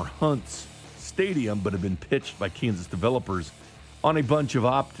of Lamar Hunt's stadium, but have been pitched by Kansas developers on a bunch of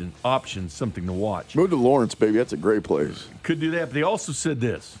options, something to watch. Move to Lawrence, baby. That's a great place. Could do that, but they also said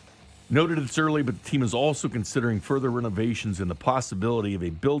this. Noted it's early, but the team is also considering further renovations and the possibility of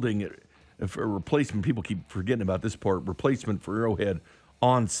a building for a replacement. People keep forgetting about this part. Replacement for Arrowhead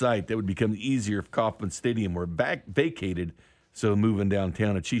on site. That would become easier if Kauffman Stadium were vacated. So moving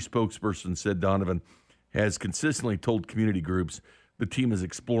downtown, a chief spokesperson said Donovan has consistently told community groups the team is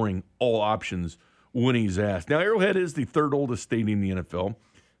exploring all options when he's asked. Now, Arrowhead is the third oldest stadium in the NFL.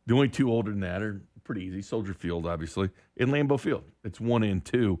 The only two older than that are pretty easy. Soldier Field, obviously, and Lambeau Field. It's 1 and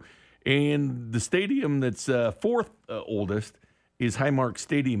 2. And the stadium that's fourth oldest is Highmark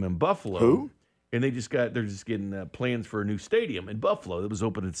Stadium in Buffalo. Who? And they're just getting plans for a new stadium in Buffalo. That was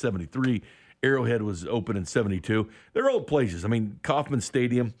open in 73. Arrowhead was open in 72. They're old places. I mean, Kauffman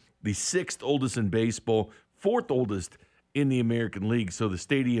Stadium, the sixth oldest in baseball, fourth oldest in the American League. So the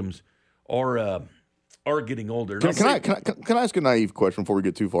stadiums are getting older. Can I ask a naive question before we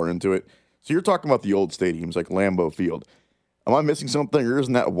get too far into it? So you're talking about the old stadiums like Lambeau Field. Am I missing something, or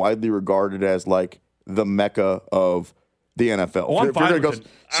isn't that widely regarded as like the mecca of the NFL? Oh, I'm fine with it.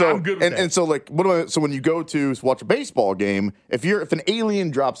 I'm good with that. And so like, so when you go to watch a baseball game, if an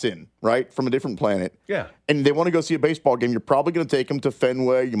alien drops in, right, from a different planet, yeah, and they want to go see a baseball game, you're probably going to take them to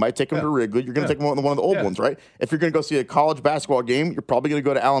Fenway. You might take them to Wrigley. You're going to take them to one of the old ones, right? If you're going to go see a college basketball game, you're probably going to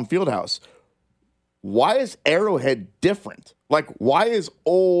go to Allen Fieldhouse. Why is Arrowhead different? Like, why is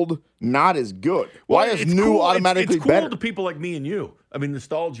old not as good? Why is new automatically it's cool better? to people like me and you. I mean,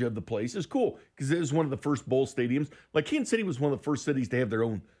 nostalgia of the place is cool because it was one of the first bowl stadiums. Like, Kansas City was one of the first cities to have their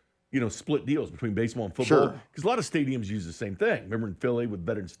own, split deals between baseball and football. Because a lot of stadiums use the same thing. Remember in Philly with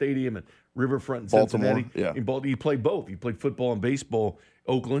Veterans Stadium and Riverfront in Cincinnati? Yeah. In Baltimore, you play both. You played football and baseball.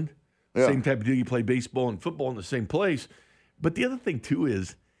 Oakland, same type of deal. You play baseball and football in the same place. But the other thing, too,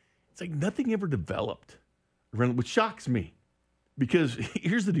 is it's like nothing ever developed around, which shocks me. Because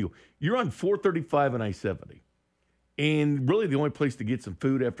here's the deal. You're on 435 and I-70. And really the only place to get some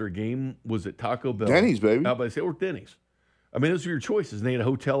food after a game was at Taco Bell. Denny's, baby. How about I say, or Denny's. I mean, those are your choices. And they had a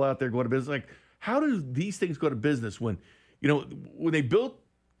hotel out there going to business. Like, how do these things go to business when they built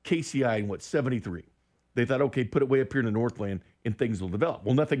KCI in, 73? They thought, okay, put it way up here in the Northland and things will develop.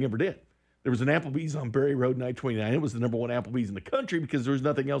 Well, nothing ever did. There was an Applebee's on Berry Road in I-29. It was the number one Applebee's in the country because there was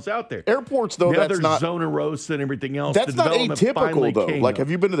nothing else out there. Airports, though, now that's there's not... Zona Rosa and everything else. That's not atypical, though. Like, have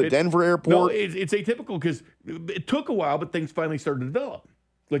you been to the Denver airport? No, it's atypical because it took a while, but things finally started to develop.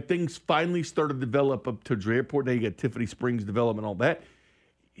 Like, things finally started to develop up to the airport. Now you got Tiffany Springs development, all that.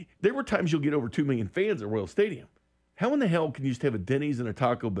 There were times you'll get over 2 million fans at Royal Stadium. How in the hell can you just have a Denny's and a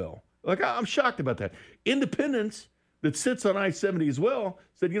Taco Bell? Like, I'm shocked about that. Independence, that sits on I-70 as well,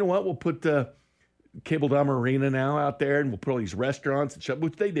 said, you know what, we'll put... Cable Dahmer Arena now out there, and we'll put all these restaurants and shop,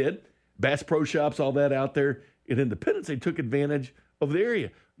 which they did. Bass Pro Shops, all that out there. In Independence, they took advantage of the area.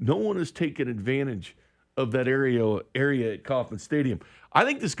 No one has taken advantage of that area at Kauffman Stadium. I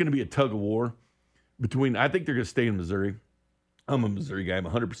think this is going to be a tug of war between. I think they're going to stay in Missouri. I'm a Missouri guy. I'm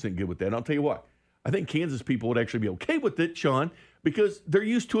 100% good with that. And I'll tell you what. I think Kansas people would actually be okay with it, Sean, because they're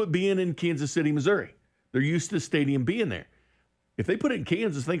used to it being in Kansas City, Missouri. They're used to the stadium being there. If they put it in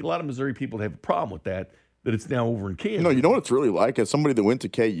Kansas, I think a lot of Missouri people have a problem with that it's now over in Kansas. No, you know what it's really like? As somebody that went to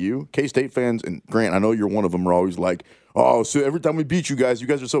KU, K-State fans, and Grant, I know you're one of them, are always like, oh, so every time we beat you guys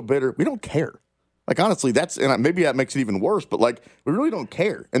are so bitter. We don't care. Like, honestly, and maybe that makes it even worse, but, like, we really don't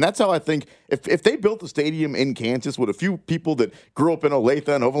care. And that's how I think if they built a stadium in Kansas with a few people that grew up in Olathe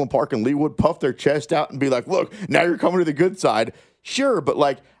and Overland Park and Leawood puff their chest out and be like, look, now you're coming to the good side. Sure, but,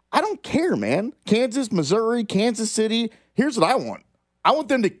 like, I don't care, man. Kansas, Missouri, Kansas City, here's what I want. I want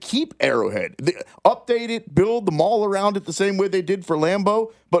them to keep Arrowhead, update it, build the mall around it the same way they did for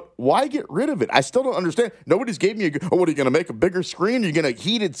Lambeau, but why get rid of it? I still don't understand. Nobody's gave me what are you going to make a bigger screen? Are you going to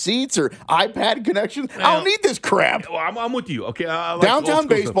heated seats or iPad connections? I don't need this crap. Well, I'm with you. Okay, I like downtown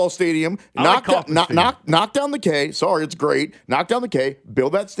baseball stadium, knock down the K. Sorry, it's great. Knock down the K,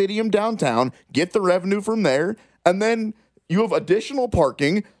 build that stadium downtown, get the revenue from there, and then you have additional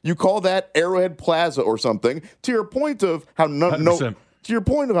parking. You call that Arrowhead Plaza or something. To your point of how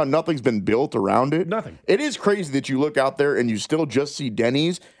nothing's been built around it. Nothing. It is crazy that you look out there and you still just see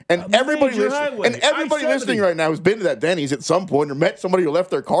Denny's. And everybody listening right now has been to that Denny's at some point or met somebody who left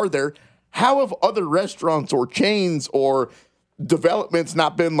their car there. How have other restaurants or chains or developments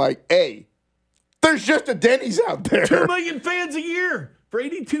not been like, hey, there's just a Denny's out there? 2 million fans a year for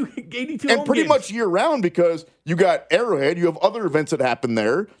 82 and pretty much year-round because you got Arrowhead, you have other events that happen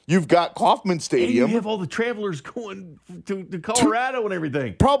there, you've got Kauffman Stadium. And you have all the travelers going to Colorado and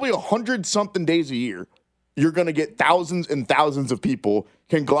everything. Probably 100-something days a year, you're going to get thousands and thousands of people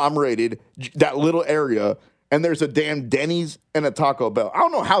conglomerated that little area, and there's a damn Denny's and a Taco Bell. I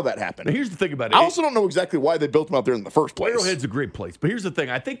don't know how that happened. Now, here's the thing about it. I also don't know exactly why they built them out there in the first place. Arrowhead's a great place, but here's the thing.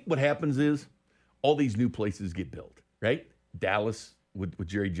 I think what happens is all these new places get built, right? Dallas, with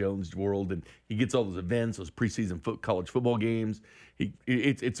Jerry Jones' world, and he gets all those events, those preseason college football games.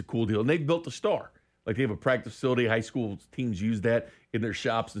 It's a cool deal. And they've built a star. Like they have a practice facility. High school teams use that in their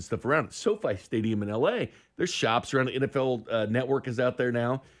shops and stuff around it. SoFi Stadium in L.A., there's shops around. The NFL Network is out there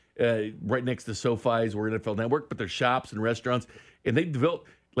now, right next to SoFi is where NFL Network, but there's shops and restaurants. And they've developed,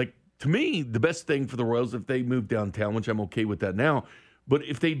 like, to me, the best thing for the Royals if they move downtown, which I'm okay with that now. But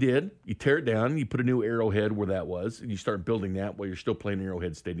if they did, you tear it down, you put a new Arrowhead where that was, and you start building that while you're still playing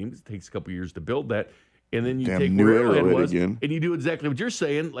Arrowhead Stadium. It takes a couple years to build that. And then you take where Arrowhead was, and you do exactly what you're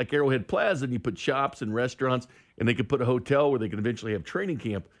saying, like Arrowhead Plaza, and you put shops and restaurants, and they could put a hotel where they can eventually have training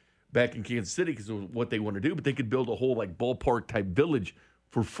camp back in Kansas City because of what they want to do. But they could build a whole, like, ballpark-type village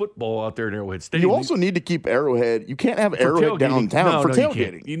for football out there in Arrowhead Stadium. You also need to keep Arrowhead. You can't have Arrowhead downtown for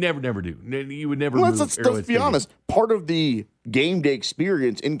tailgating. You never do. You would never move let's be honest. Part of the game day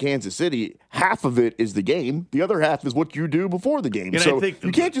experience in Kansas City, half of it is the game. The other half is what you do before the game. And so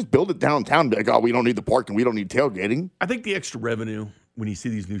you can't just build it downtown and be like, oh, we don't need the parking, we don't need tailgating. I think the extra revenue, when you see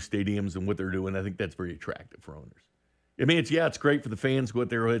these new stadiums and what they're doing, I think that's very attractive for owners. I mean, it's great for the fans to go at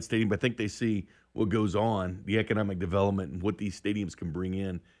the Arrowhead Stadium, but I think they see what goes on, the economic development and what these stadiums can bring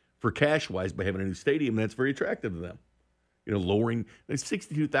in for cash-wise by having a new stadium, and that's very attractive to them. You know, lowering, like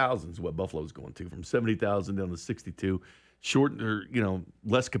 62,000 is what Buffalo's going to, from 70,000 down to 62.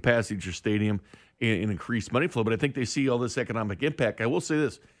 Less capacity at your stadium and increased money flow. But I think they see all this economic impact. I will say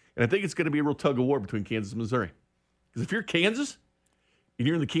this, and I think it's going to be a real tug of war between Kansas and Missouri. Because if you're Kansas, and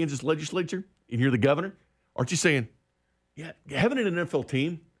you're in the Kansas legislature, and you're the governor, aren't you saying, yeah, having an NFL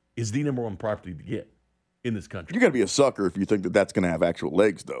team is the number one property to get in this country? You got to be a sucker if you think that that's going to have actual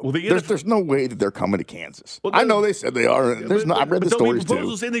legs, though. Well, there's no way that they're coming to Kansas. Well, I know they said they are. I read the stories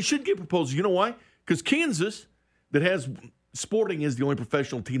too. And they should get proposals. You know why? Because Kansas, that has Sporting, is the only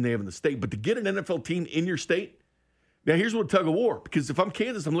professional team they have in the state. But to get an NFL team in your state, now here's what tug of war. Because if I'm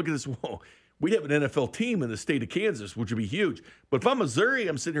Kansas, I'm looking at this. Well, we'd have an NFL team in the state of Kansas, which would be huge. But if I'm Missouri,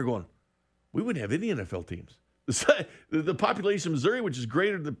 I'm sitting here going, we wouldn't have any NFL teams. The population of Missouri, which is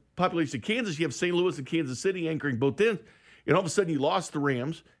greater than the population of Kansas, you have St. Louis and Kansas City anchoring both ends, and all of a sudden you lost the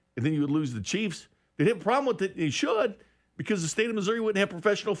Rams, and then you would lose the Chiefs. They'd have a problem with it, and they should, because the state of Missouri wouldn't have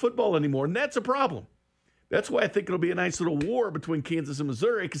professional football anymore, and that's a problem. That's why I think it'll be a nice little war between Kansas and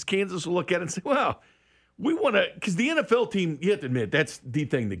Missouri, because Kansas will look at it and say, well, we want to, because the NFL team, you have to admit, that's the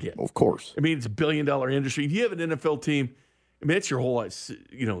thing to get. Of course. I mean, it's $1 billion industry. If you have an NFL team, I mean, it's your whole,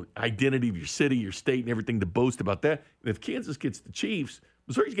 identity of your city, your state, and everything to boast about that. And if Kansas gets the Chiefs,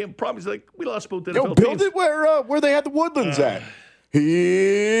 Missouri's getting problems. Like, we lost both NFL teams. Build it where they had the Woodlands at.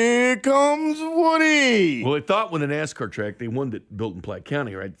 Here comes Woody. Well, they thought when the NASCAR track, they won it built in Platte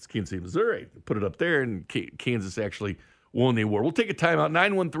County, right? It's Kansas City, Missouri. They put it up there, and Kansas actually won the award. We'll take a timeout.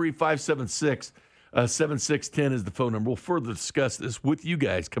 913-576-7610 is the phone number. We'll further discuss this with you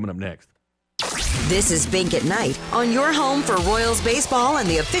guys coming up next. This is Bink at Night on your home for Royals baseball and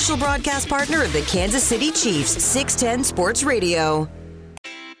the official broadcast partner of the Kansas City Chiefs, 610 Sports Radio.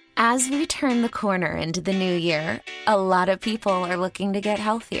 As we turn the corner into the new year, a lot of people are looking to get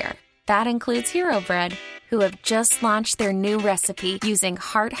healthier. That includes Hero Bread, who have just launched their new recipe using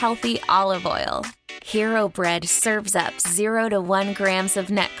heart-healthy olive oil. Hero Bread serves up 0 to 1 grams of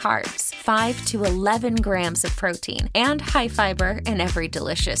net carbs, 5 to 11 grams of protein, and high fiber in every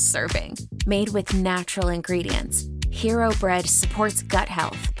delicious serving. Made with natural ingredients, Hero Bread supports gut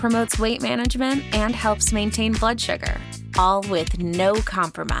health, promotes weight management, and helps maintain blood sugar. All with no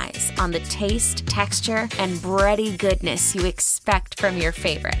compromise on the taste, texture, and bready goodness you expect from your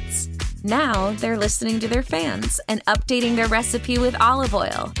favorites. Now they're listening to their fans and updating their recipe with olive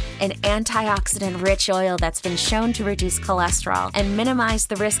oil, an antioxidant-rich oil that's been shown to reduce cholesterol and minimize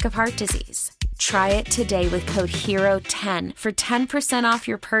the risk of heart disease. Try it today with code HERO10 for 10% off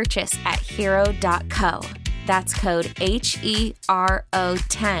your purchase at hero.co. That's code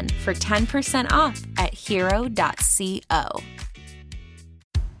HERO10 for 10% off at hero.co.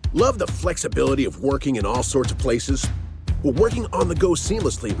 Love the flexibility of working in all sorts of places? Well, working on the go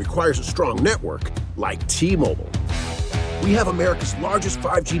seamlessly requires a strong network like T-Mobile. We have America's largest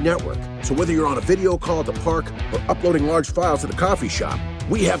 5G network, so whether you're on a video call at the park or uploading large files at the coffee shop,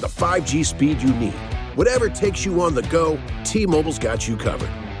 we have the 5G speed you need. Whatever takes you on the go, T-Mobile's got you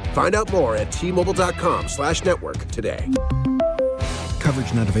covered. Find out more at T-Mobile.com/network today.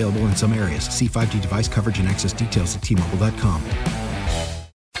 Coverage not available in some areas. See 5G device coverage and access details at T-Mobile.com.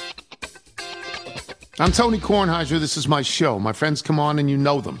 I'm Tony Kornheiser. This is my show. My friends come on and you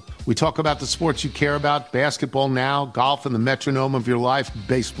know them. We talk about the sports you care about, basketball now, golf, and the metronome of your life,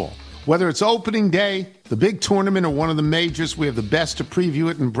 baseball. Whether it's opening day, the big tournament, or one of the majors, we have the best to preview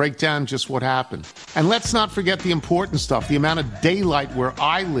it and break down just what happened. And let's not forget the important stuff, the amount of daylight where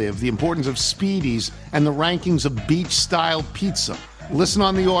I live, the importance of speedies, and the rankings of beach-style pizza. Listen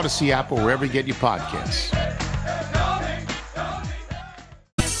on the Odyssey app or wherever you get your podcasts.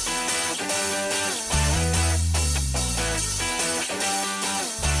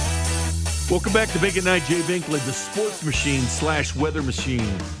 Welcome back to Bink at Night. Jay Bink led the sports machine / weather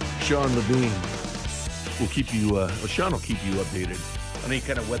machine. Sean Levine will keep you, Sean will keep you updated on any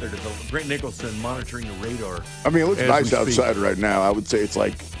kind of weather development. Grant Nicholson monitoring the radar. I mean, it looks nice outside right now. I would say it's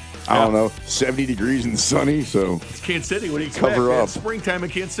like, I don't know, 70 degrees and sunny. So it's Kansas City. What do you expect? Cover up. It's springtime in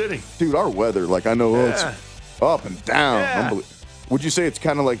Kansas City. Dude, our weather, like I know it's up and down. Would you say it's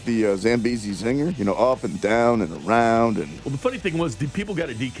kind of like the Zambezi Zinger? You know, up and down and around. And well, the funny thing was, people got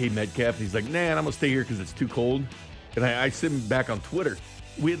a DK Metcalf, and he's like, nah, I'm going to stay here because it's too cold. And I sent him back on Twitter.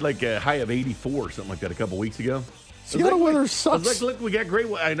 We had like a high of 84 or something like that a couple weeks ago. Seattle weather sucks. I was like, look, we got great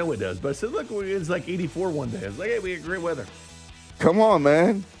weather. I know it does. But I said, look, it's like 84 one day. I was like, hey, we got great weather. Come on,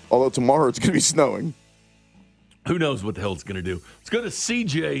 man. Although tomorrow it's going to be snowing. Who knows what the hell it's going to do. Let's go to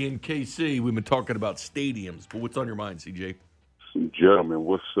CJ in KC. We've been talking about stadiums. But what's on your mind, CJ? Gentlemen,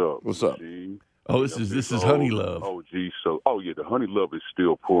 what's up? What's up? Oh, this is Honey Love. Oh, gee. The Honey Love is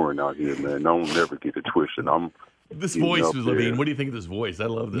still pouring out here, man. Don't never get it twisted. This voice was Levine. What do you think of this voice? I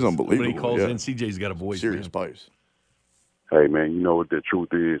love this. It's unbelievable. When he calls in, CJ's got a voice. Serious spice. Hey, man, you know what the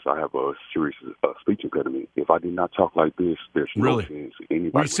truth is? I have a serious speech impediment. If I did not talk like this, there's no chance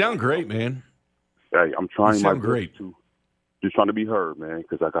anybody. Well, you sound great, man. Hey, I'm trying my best great. Just trying to be heard, man,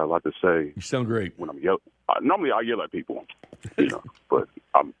 because I got a lot to say. You sound great. When I'm yelling. Normally, I yell at people, but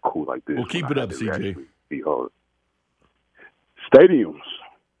I'm cool like this. Well, keep it up, CJ. Be heard. Stadiums.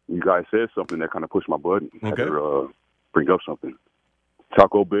 You guys said something that kind of pushed my button. Okay. Had to bring up something.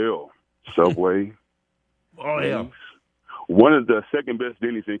 Taco Bell, Subway. Oh, yeah. One of the second best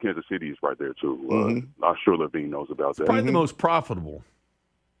Denny's in Kansas City is right there, too. I'm sure Levine knows about that. Probably the most profitable.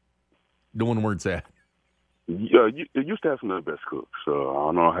 The one where it's at. Yeah, it used to have some of the best cooks. I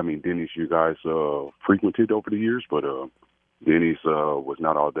don't know how many Denny's you guys frequented over the years, but Denny's was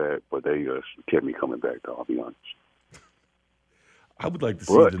not all that, but they kept me coming back, though, I'll be honest. I would like to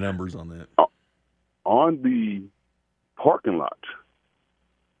see the numbers on that. On the parking lot,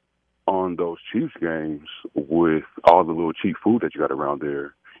 on those Chiefs games, with all the little cheap food that you got around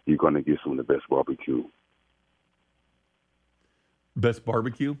there, you're going to get some of the best barbecue. Best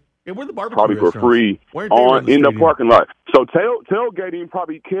barbecue? Yeah, where the barbecue probably for free in the parking lot. So tailgating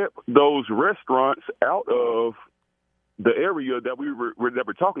probably kept those restaurants out of the area that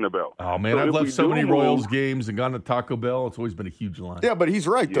we're talking about. Oh man, I've left so many Royals games and gone to Taco Bell. It's always been a huge line. Yeah, but he's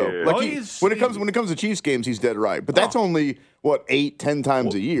right though. Yeah. Like when it comes to Chiefs games, he's dead right. But that's only 8-10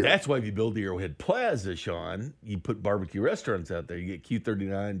 times a year. That's why if you build the Arrowhead Plaza, Sean, you put barbecue restaurants out there. You get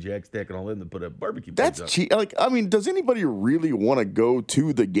Q39, Jack Stack, and all them to put a barbecue. That's cheap. Like, I mean, does anybody really want to go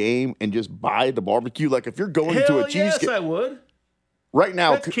to the game and just buy the barbecue? Like, if you're going to a Chiefs game, I would. Right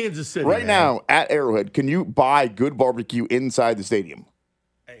now, that's Kansas City. Right now at Arrowhead, can you buy good barbecue inside the stadium?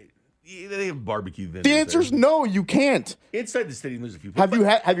 They have barbecue vendors. The answer is no, you can't. Inside the stadium, there's a few. Have you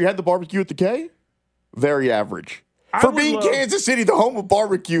had the barbecue at the K? very average. For being Kansas City, the home of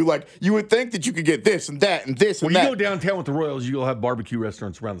barbecue, like you would think that you could get this and that and this and that. When you go downtown with the Royals, you'll have barbecue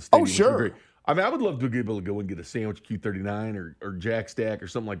restaurants around the stadium. Oh, sure. I mean, I would love to be able to go and get a sandwich Q39 or Jack Stack or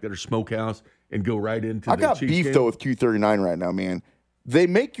something like that, or Smokehouse, and go right into the Chiefs game. I got beef, though, with Q39 right now, man. They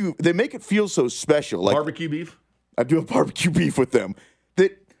make it feel so special. Like barbecue beef? I do have barbecue beef with them.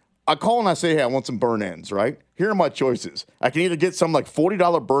 That I call and I say, hey, I want some burn ends, right? Here are my choices. I can either get some like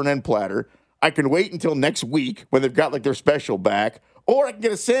 $40 burn end platter. I can wait until next week when they've got like their special back. Or I can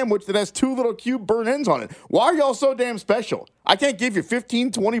get a sandwich that has 2 little cube burn ends on it. Why are y'all so damn special? I can't give you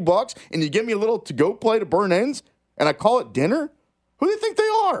 $15, $20 and you give me a little to-go plate of burn ends and I call it dinner? Who do they think they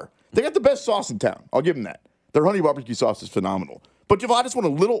are? They got the best sauce in town. I'll give them that. Their honey barbecue sauce is phenomenal. But if I just want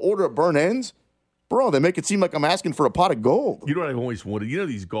a little order of burn ends, bro, they make it seem like I'm asking for a pot of gold. You know what I've always wanted? You know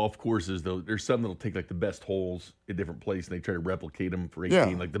these golf courses, though, there's some that'll take like the best holes in different places and they try to replicate them for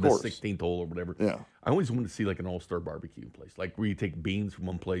 18, like the best 16th hole or whatever. Yeah. I always wanted to see like an all-star barbecue place, like where you take beans from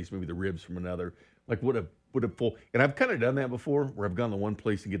one place, maybe the ribs from another. Like what a full, and I've kind of done that before, where I've gone to one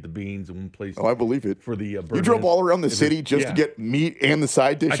place and get the beans and one place. Oh, I believe it. For the you drove all around the city just to get meat and the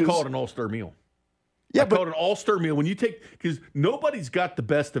side dishes? I call it an all-star meal. Yeah, I call it an all-star meal when you take, because nobody's got the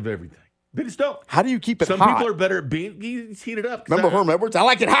best of everything. They just don't. How do you keep it hot? Some people are better at being, you heat it up. Remember Herm Edwards? I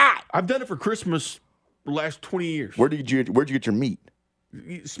like it hot. I've done it for Christmas the last 20 years. Where'd you get your meat?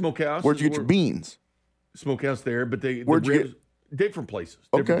 Smokehouse. Where'd you get your beans? Smokehouse there, but Where'd you get? Different places.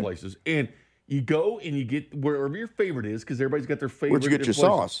 Okay. Places. And you go and you get wherever your favorite is, because everybody's got their favorite. Where'd you get your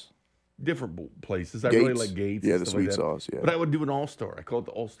sauce? Different places. I Gates? really like Gates. Yeah, and the stuff sweet like that. sauce, yeah. But I would do an all-star. I call it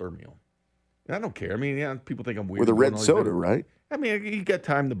the all-star meal. And I don't care. I mean, yeah, people think I'm weird. With a red soda, right? I mean, you got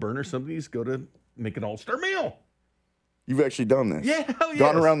time to burn or something, you just go to make an all-star meal. You've actually done this. Yeah, hell yes.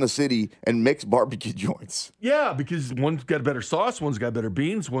 Gone around the city and mixed barbecue joints. Yeah, because one's got better sauce, one's got better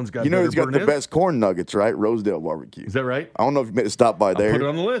beans, one's got better who's got the burn-ins? best corn nuggets, right? Rosedale Barbecue. Is that right? I don't know if you made a stop by there. Put it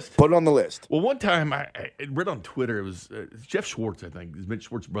on the list. Put it on the list. Well, one time I read on Twitter, it was Jeff Schwartz, I think. It's Mitch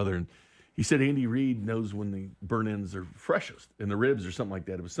Schwartz's brother, and he said Andy Reid knows when the burn-ins are freshest, and the ribs or something like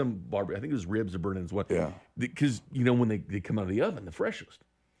that. It was some barbecue. I think it was ribs or burn-ins. What? Yeah. Because, when they come out of the oven, the freshest.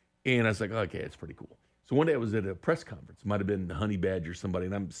 And I was like, okay, it's pretty cool. So one day I was at a press conference. It might have been the Honey Badger or somebody,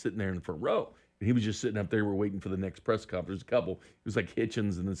 and I'm sitting there in the front row. And he was just sitting up there. We're waiting for the next press conference. There's a couple. It was like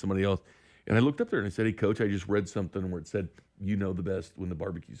Hitchens and then somebody else. And I looked up there and I said, hey, Coach, I just read something where it said, you know the best when the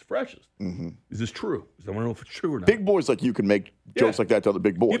barbecue's freshest. Mm-hmm. Is this true? I want to know if it's true or not. Big boys like you can make jokes like that to other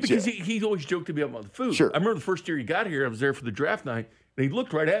big boys. Yeah, because he always joked to me about the food. Sure. I remember the first year he got here, I was there for the draft night, and he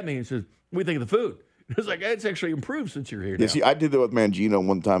looked right at me and said, what do you think of the food? I was like, it's actually improved since you're here now. Yeah, see, I did that with Mangino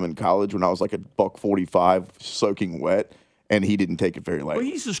one time in college when I was like $1.45 soaking wet, and he didn't take it very lightly. Well,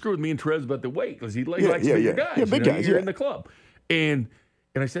 he used to screw with me and Trez about the weight because he likes yeah, bigger guys. Yeah, big guys. You're in the club. And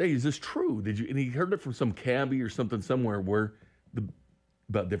I said, hey, is this true? Did you? And he heard it from some cabbie or something somewhere where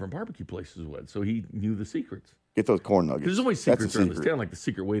about different barbecue places went. So he knew the secrets. Get those corn nuggets. There's always secrets around this town, like the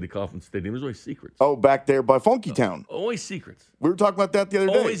secret way to Coffin Stadium. There's always secrets. Oh, back there by Funky Town. Always secrets. We were talking about that the other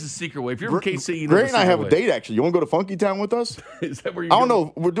day. Always a secret way. If you're in KC, you know Grant and I have way. a date, actually. You want to go to Funky Town with us? Is that where you're I don't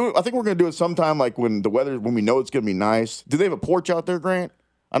know. I think we're going to do it sometime, like when we know it's going to be nice. Do they have a porch out there, Grant?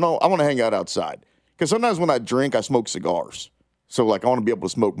 I know. I want to hang out outside. Because sometimes when I drink, I smoke cigars. So, like, I want to be able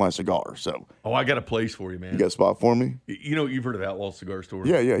to smoke my cigar. So, I got a place for you, man. You got a spot for me? You've heard of Outlaw Cigar Store.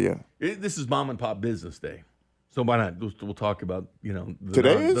 Yeah. This is mom and pop business day. So why not? We'll talk about,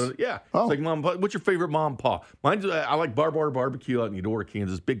 Today is? Yeah. Oh. It's like mom and pop. What's your favorite mom and pop? Mine's, I like Bar Barbecue out in Eudora,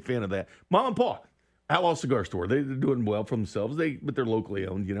 Kansas. Big fan of that. Mom and pop. Outlaw Cigar Store. They're doing well for themselves. But they're locally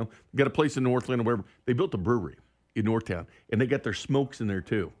owned, Got a place in Northland or wherever. They built a brewery in Northtown. And they got their smokes in there,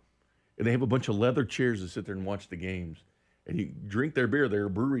 too. And they have a bunch of leather chairs to sit there and watch the games. And you drink their beer. They're a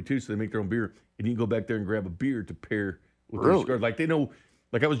brewery, too, so they make their own beer. And you can go back there and grab a beer to pair with their cigars. Like, they know,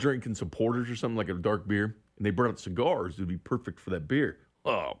 like I was drinking some porters or something, like a dark beer, and they brought out cigars. It would be perfect for that beer.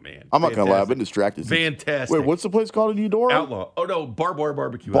 Oh, man. I'm not going to lie. I've been distracted. Fantastic. Wait, what's the place called in Eudora? Outlaw. Oh, no, Bar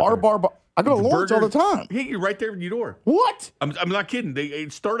Barbecue. I go to Lawrence all the time. Yeah, you're right there in Eudora. What? I'm not kidding.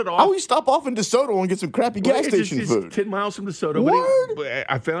 It started off. I always stop off in DeSoto and get some crappy gas station food. 10 miles from DeSoto. Word?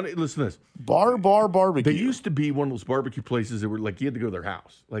 I found it. Listen to this. Bar Barbecue. They used to be one of those barbecue places that were like you had to go to their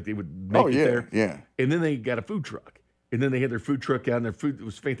house. Like they would make it there. Yeah. And then they got a food truck. And then they had their food truck out, and their food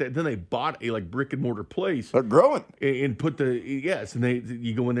was fantastic. Then they bought a brick and mortar place. They're growing. And put and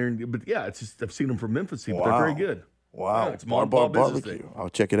you go in there, but it's just I've seen them from Memphis, but they're very good. Wow. Yeah, it's Bar Barbecue. I'll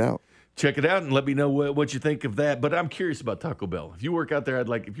check it out. Check it out and let me know what you think of that. But I'm curious about Taco Bell. If you work out there,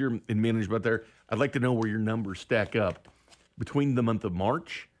 if you're in management there, I'd like to know where your numbers stack up between the month of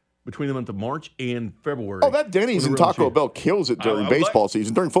March between the month of March and February. Oh, that Denny's and Taco Bell kills it during baseball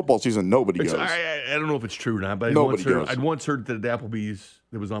season. During football season, nobody goes. I don't know if it's true or not, but I'd once heard that at Applebee's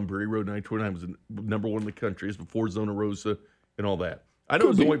that was on Brewery Road 929 was the number one in the country. It's before Zona Rosa and all that. I know it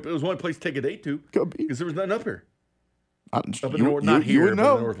was the only place to take a date to. Could be. Because there was nothing up here. Up in you would know. In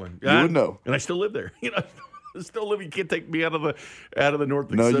Northland. You would know. And I still live there. Still live. You can't take me out of the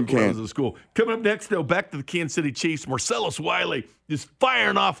north. No, you when I was can't. in school. Coming up next, though, back to the Kansas City Chiefs. Marcellus Wiley is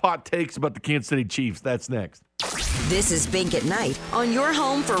firing off hot takes about the Kansas City Chiefs. That's next. This is Bink at Night on your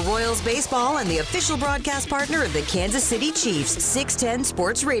home for Royals baseball and the official broadcast partner of the Kansas City Chiefs, 610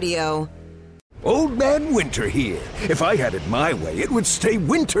 Sports Radio. Old Man Winter here. If I had it my way, it would stay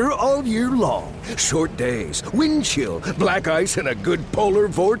winter all year long. Short days, wind chill, black ice, and a good polar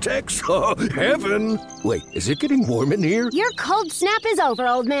vortex. Oh, heaven. Wait, is it getting warm in here? Your cold snap is over,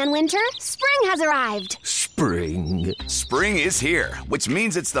 Old Man Winter. Spring has arrived. Spring. Spring is here, which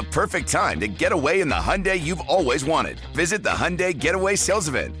means it's the perfect time to get away in the Hyundai you've always wanted. Visit the Hyundai Getaway Sales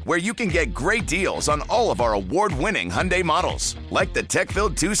Event, where you can get great deals on all of our award-winning Hyundai models, like the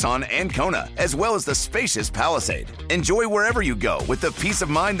tech-filled Tucson and Kona, as well as the spacious Palisade. Enjoy wherever you go with the peace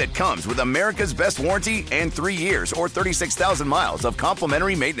of mind that comes with America's best warranty and 3 years or 36,000 miles of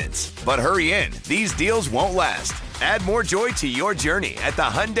complimentary maintenance. But hurry in, these deals won't last. Add more joy to your journey at the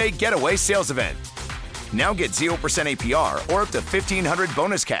Hyundai Getaway Sales Event. Now get 0% APR or up to $1,500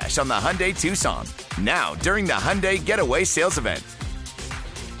 bonus cash on the Hyundai Tucson. Now, during the Hyundai Getaway Sales Event.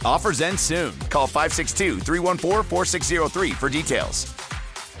 Offers end soon. Call 562-314-4603 for details.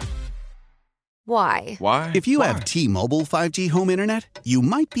 Why? If you have T-Mobile 5G home internet, you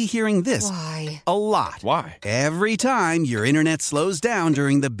might be hearing this Why? a lot. Why? Every time your internet slows down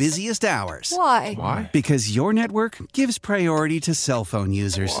during the busiest hours. Why? Because your network gives priority to cell phone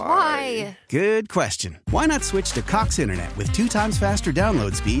users. Why? Good question. Why not switch to Cox Internet with 2 times faster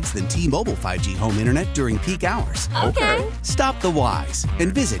download speeds than T-Mobile 5G home internet during peak hours? Okay. Stop the whys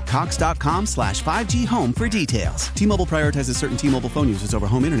and visit cox.com/5G home for details. T-Mobile prioritizes certain T-Mobile phone users over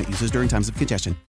home internet users during times of congestion.